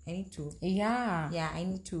I need to relearn. I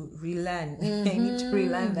need to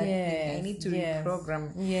relearn that thing. I need to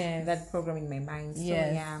reprogram that program in my mind.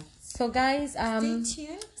 So guys,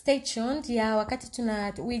 stay tuned. Wakati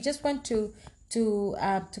we just want to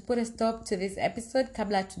put a stop to this episode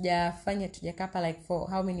kabla tujakapa like for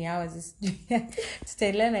how many hours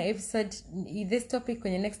tutaendelea na episode this topic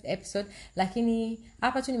kwenye next episode. Lakini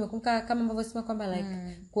hapa tu nimekumbuka kama ambavyo sema kwamba like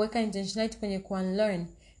kuweka intentionality kwenye unlearn.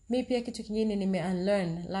 Mimi pia kitu kingine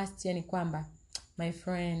unlearn last year ni kwamba my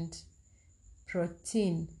friend,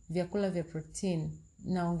 protein, vyakula vya protein,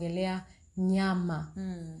 naongelea nyama.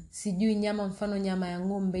 Sijui nyama, mfano nyama ya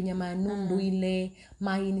ng'ombe, nyama ya nundu ile,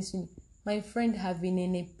 maini, my friend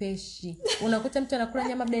havinenepeshi. Unakuta mtu anakula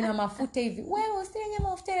nyama bila na mafuta hivi. Wewe usile nyama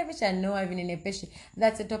mafuta ile bisha, no, havinenepeshi.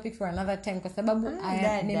 That's a topic for another time kwa sababu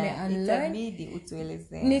unlearn.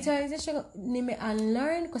 Nitaelezesha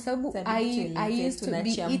unlearn kwa sababu I used to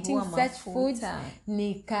be eating such foods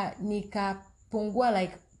nikapungua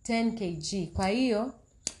like 10 kg. Kwa hiyo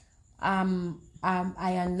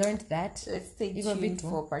I unlearned that. Let's stay tuned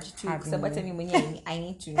for part 2 because hata mimi mwenyewe I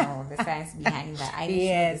need to know the science behind that. I need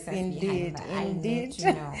to know the science behind that. I need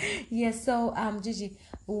to know. Yes, so Gigi,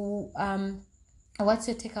 what's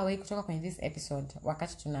your takeaway kutoka kwenye this episode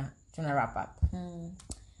wakati tuna wrap up?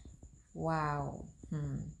 Wow.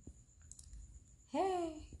 Hey,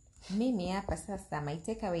 mimi hapa sasa my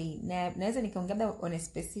takeaway naweza nikaongea on a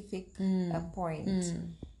specific point.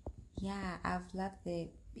 I've loved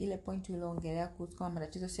ile point uliongelea kuhusu kama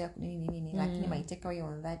matatizo sio nini lakini my takeaway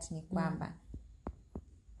on that ni kwamba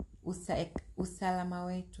usalama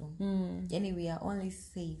wetu. Yani we are only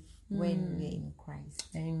safe when we are in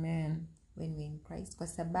Christ. Amen. When we are in Christ, kwa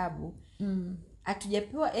sababu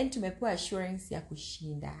hatujapewa tumepewa assurance ya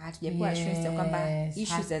kushinda. Hatujapewa assurance ya kwamba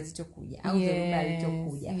issues hazitokuja au dhoruba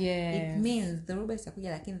hazitokuja. It means dhoruba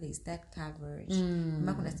zitakuja lakini there is that coverage.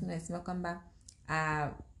 Kama kuna simu nasema kwamba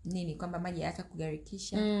nini kwamba maji hata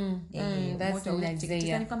kugarikisha moto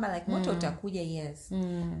utakuja kwamba like moto utakuja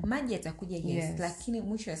maji yatakuja lakini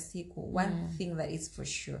mwisho wa siku one thing that is for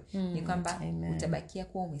sure ni kwamba utabakia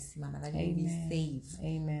kuwa umesimama, that you be safe.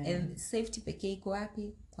 And safety pekee iko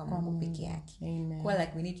wapi? Kwa Mungu pekee yake. Kwa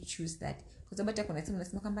like we need to choose that, kwa sababu hata kuna simu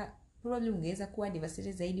nasema kwamba probably ungeweza kuwa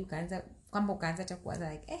devastated zaidi ukaanza hata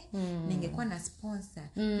kuwaza like ningekuwa na sponsor.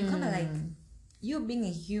 Ni kama like you being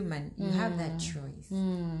a human, you have that choice.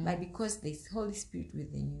 But because there's Holy Spirit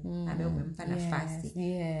within you, ambaye umempa nafasi,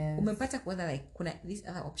 umepata kuona like kuna these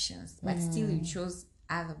other options, but still you chose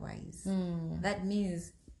otherwise. That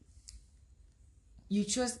means you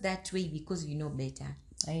chose that way because you know better.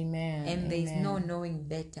 Amen. And there's no knowing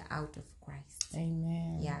better out of Christ.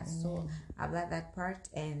 Amen. So I love that part,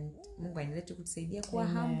 and Mungu aendelee kutusaidia kuwa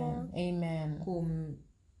humble. Amen.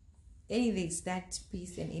 There's that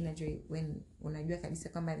peace and energy when unajua kabisa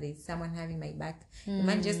kwamba there's someone having my back.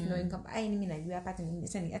 Imagine just knowing kwamba mimi najua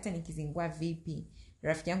hata nikizingua vipi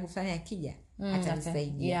rafiki yangu fulani akija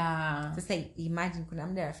atanisaidia. Sasa imagine kuna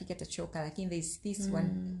muda rafiki atachoka lakini there's this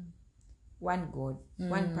one God,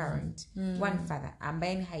 one parent, one father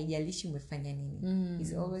ambaye haijalishi umefanya nini.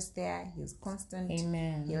 He's always there, he's constant.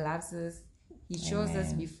 Amen. He loves us. He chose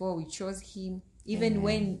us before we chose him, even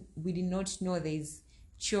when we did not know there's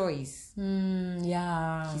choice.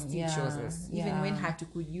 He still chose us. Even when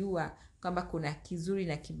hatukujua kwamba kuna kizuri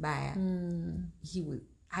na kibaya,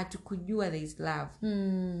 hatukujua there is love.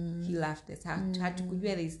 He loved us.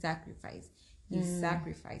 Hatukujua there is sacrifice. He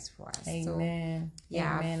sacrificed for us. Amen. So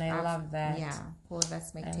Amen. I love that. Well,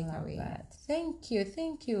 that's my takeaway. Thank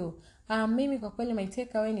you. Mimi kwa kweli my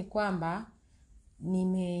takeaway ni kwamba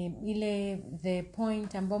ile the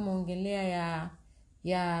point ambayo umeongelea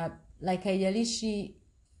ya like haijalishi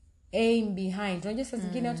aim behind. Unajua saa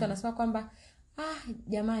zingine watu wanasema kwamba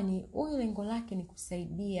jamani huyu lengo lake ni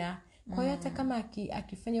kusaidia. Kwa hiyo hata kama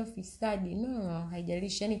akifanya ufisadi no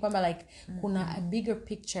haijalishi, yani kwamba like kuna a bigger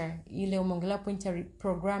picture. Ile umeongelea point ya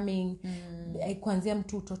programming kuanzia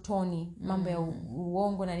mtu utotoni, mambo ya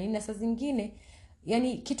uongo na nini. Na saa zingine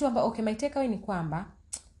yani kitu ambacho okay my takeaway ni kwamba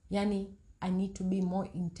yani I need to be more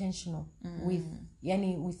intentional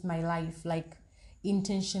with my life, like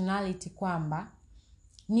intentionality, kwamba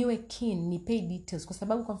niwe keen, ni pay details. Kwa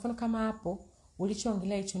sababu kwa mfano kama hapo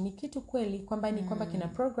ulichoongelea hicho ni kitu kweli kwamba ni kwamba kina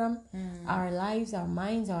program our lives, our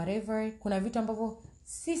minds, or whatever. Kuna vitu ambavyo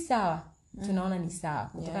si sawa tunaona ni sawa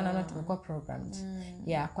kutokana na tumekuwa programmed.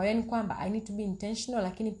 Kwa hiyo ni kwamba I need to be intentional,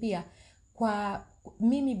 lakini pia kwa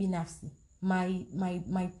mimi binafsi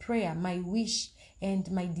my prayer, my wish and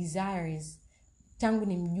my desires tangu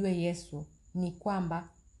nimjue Yesu ni kwamba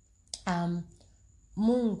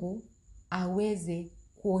Mungu aweze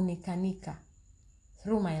kuonekanika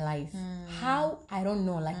through my life. How I don't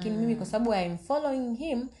know, lakini mimi kwa sababu I am following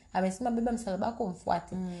him, amesema beba msalaba wako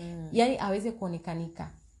umfuate. Yani aweze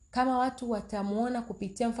kuonekanika. Kama watu watamuona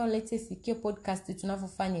kupitia mfano let's say Sikio podcast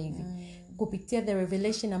tunavyofanya hivi, kupitia the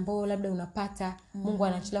revelation ambayo labda unapata Mungu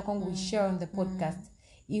anachilia kwangu we share on the podcast,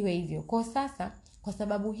 iwe hivyo. Kwa sasa kwa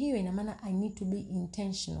sababu hiyo ina maana I need to be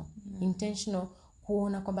intentional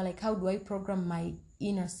kuona kwamba like how do I program my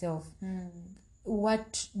inner self,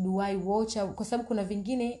 what do I watch, kwa sababu kuna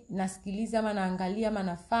vingine nasikiliza ama naangalia ama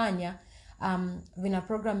nafanya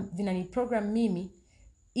vinani program mimi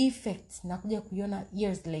effect na kuja kuiona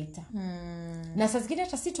years later. Na sasa zingine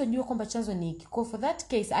hata sitojua kwamba chanzo ni hiki. For that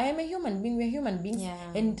case I am a human being, we are human beings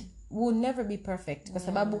and we will never be perfect kwa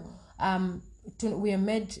sababu we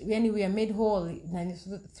are made whole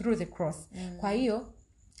through the cross. Kwa hiyo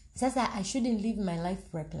sasa I shouldn't live my life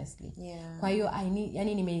recklessly. Kwa hiyo I need,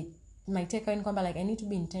 yani my take on kwamba like I need to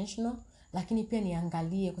be intentional, lakini pia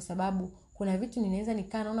niangalie kwa sababu kuna vitu ninaweza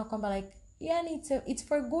nikaa naona kwamba like yani it's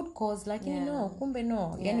for a good cause, lakini no kumbe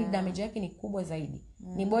no, yani damage yake ni kubwa zaidi.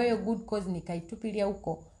 Ni boyo good cause nikaitupilia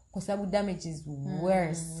huko kwa sababu damage is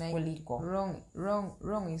worse kuliko wrong is wrong.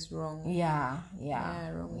 Wrong is wrong.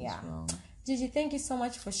 Gigi, thank you so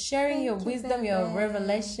much for sharing your wisdom, your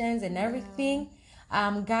revelations and everything.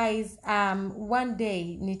 Guys, one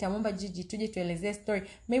day nitamwomba Gigi tuje tuelezee story.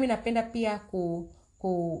 Mimi napenda pia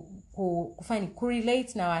kufanya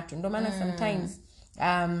kurelate na watu. Ndio maana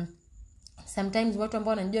sometimes watu ambao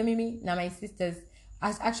wanajua mimi na my sisters,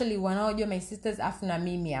 actually wanaojua my sisters afu na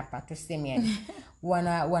mimi hapa tuseme yani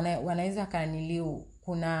wanaweza kaniliu,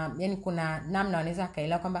 kuna namna wanaweza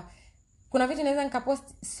kaelewa kwamba kuna vitu naweza nikapost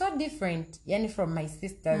so different yani from my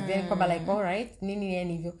sisters. Yani kwamba like alright nini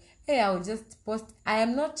yani hivyo. I will just post. I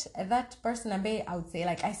am not that person ambaye I would say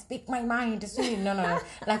like I speak my mind. No.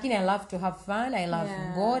 Lakini I love to have fun. I love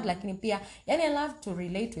God. Lakini pia yani I love to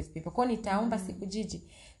relate with people. Kwa nitaomba siku Gigi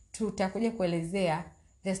tutakuja kuelezea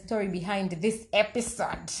the story behind this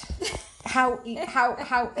episode.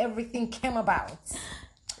 how everything came about.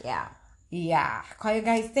 Kwa hiyo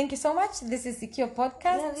guys, thank you so much. This is Sikio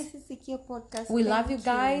Podcast. This is Sikio Podcast. We love you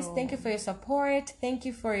guys. Thank you for your support. Thank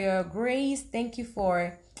you for your grace. Thank you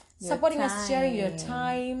for supporting us, sharing your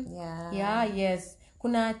time. Yes.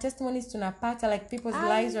 Kuna testimonies tunapata like people's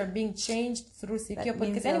lives are being changed through Sikio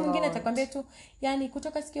Podcast. Yani mwingine atakwambia tu yani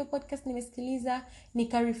kutoka Sikio Podcast nimesikiliza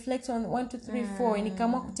nika reflect on 1 2 3 4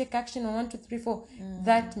 nikaamua ku take action on 1 2 3 4.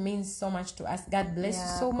 That means so much to us. God bless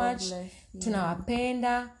you so much.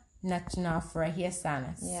 Tunawapenda na tunawafurahia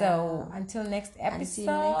sana. So until next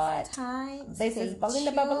episode, this is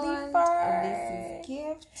Belinda Believer. This is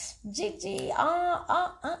Gift. Gigi.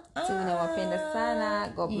 Tunawapenda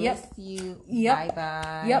sana. God bless you. Yep. Bye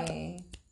bye.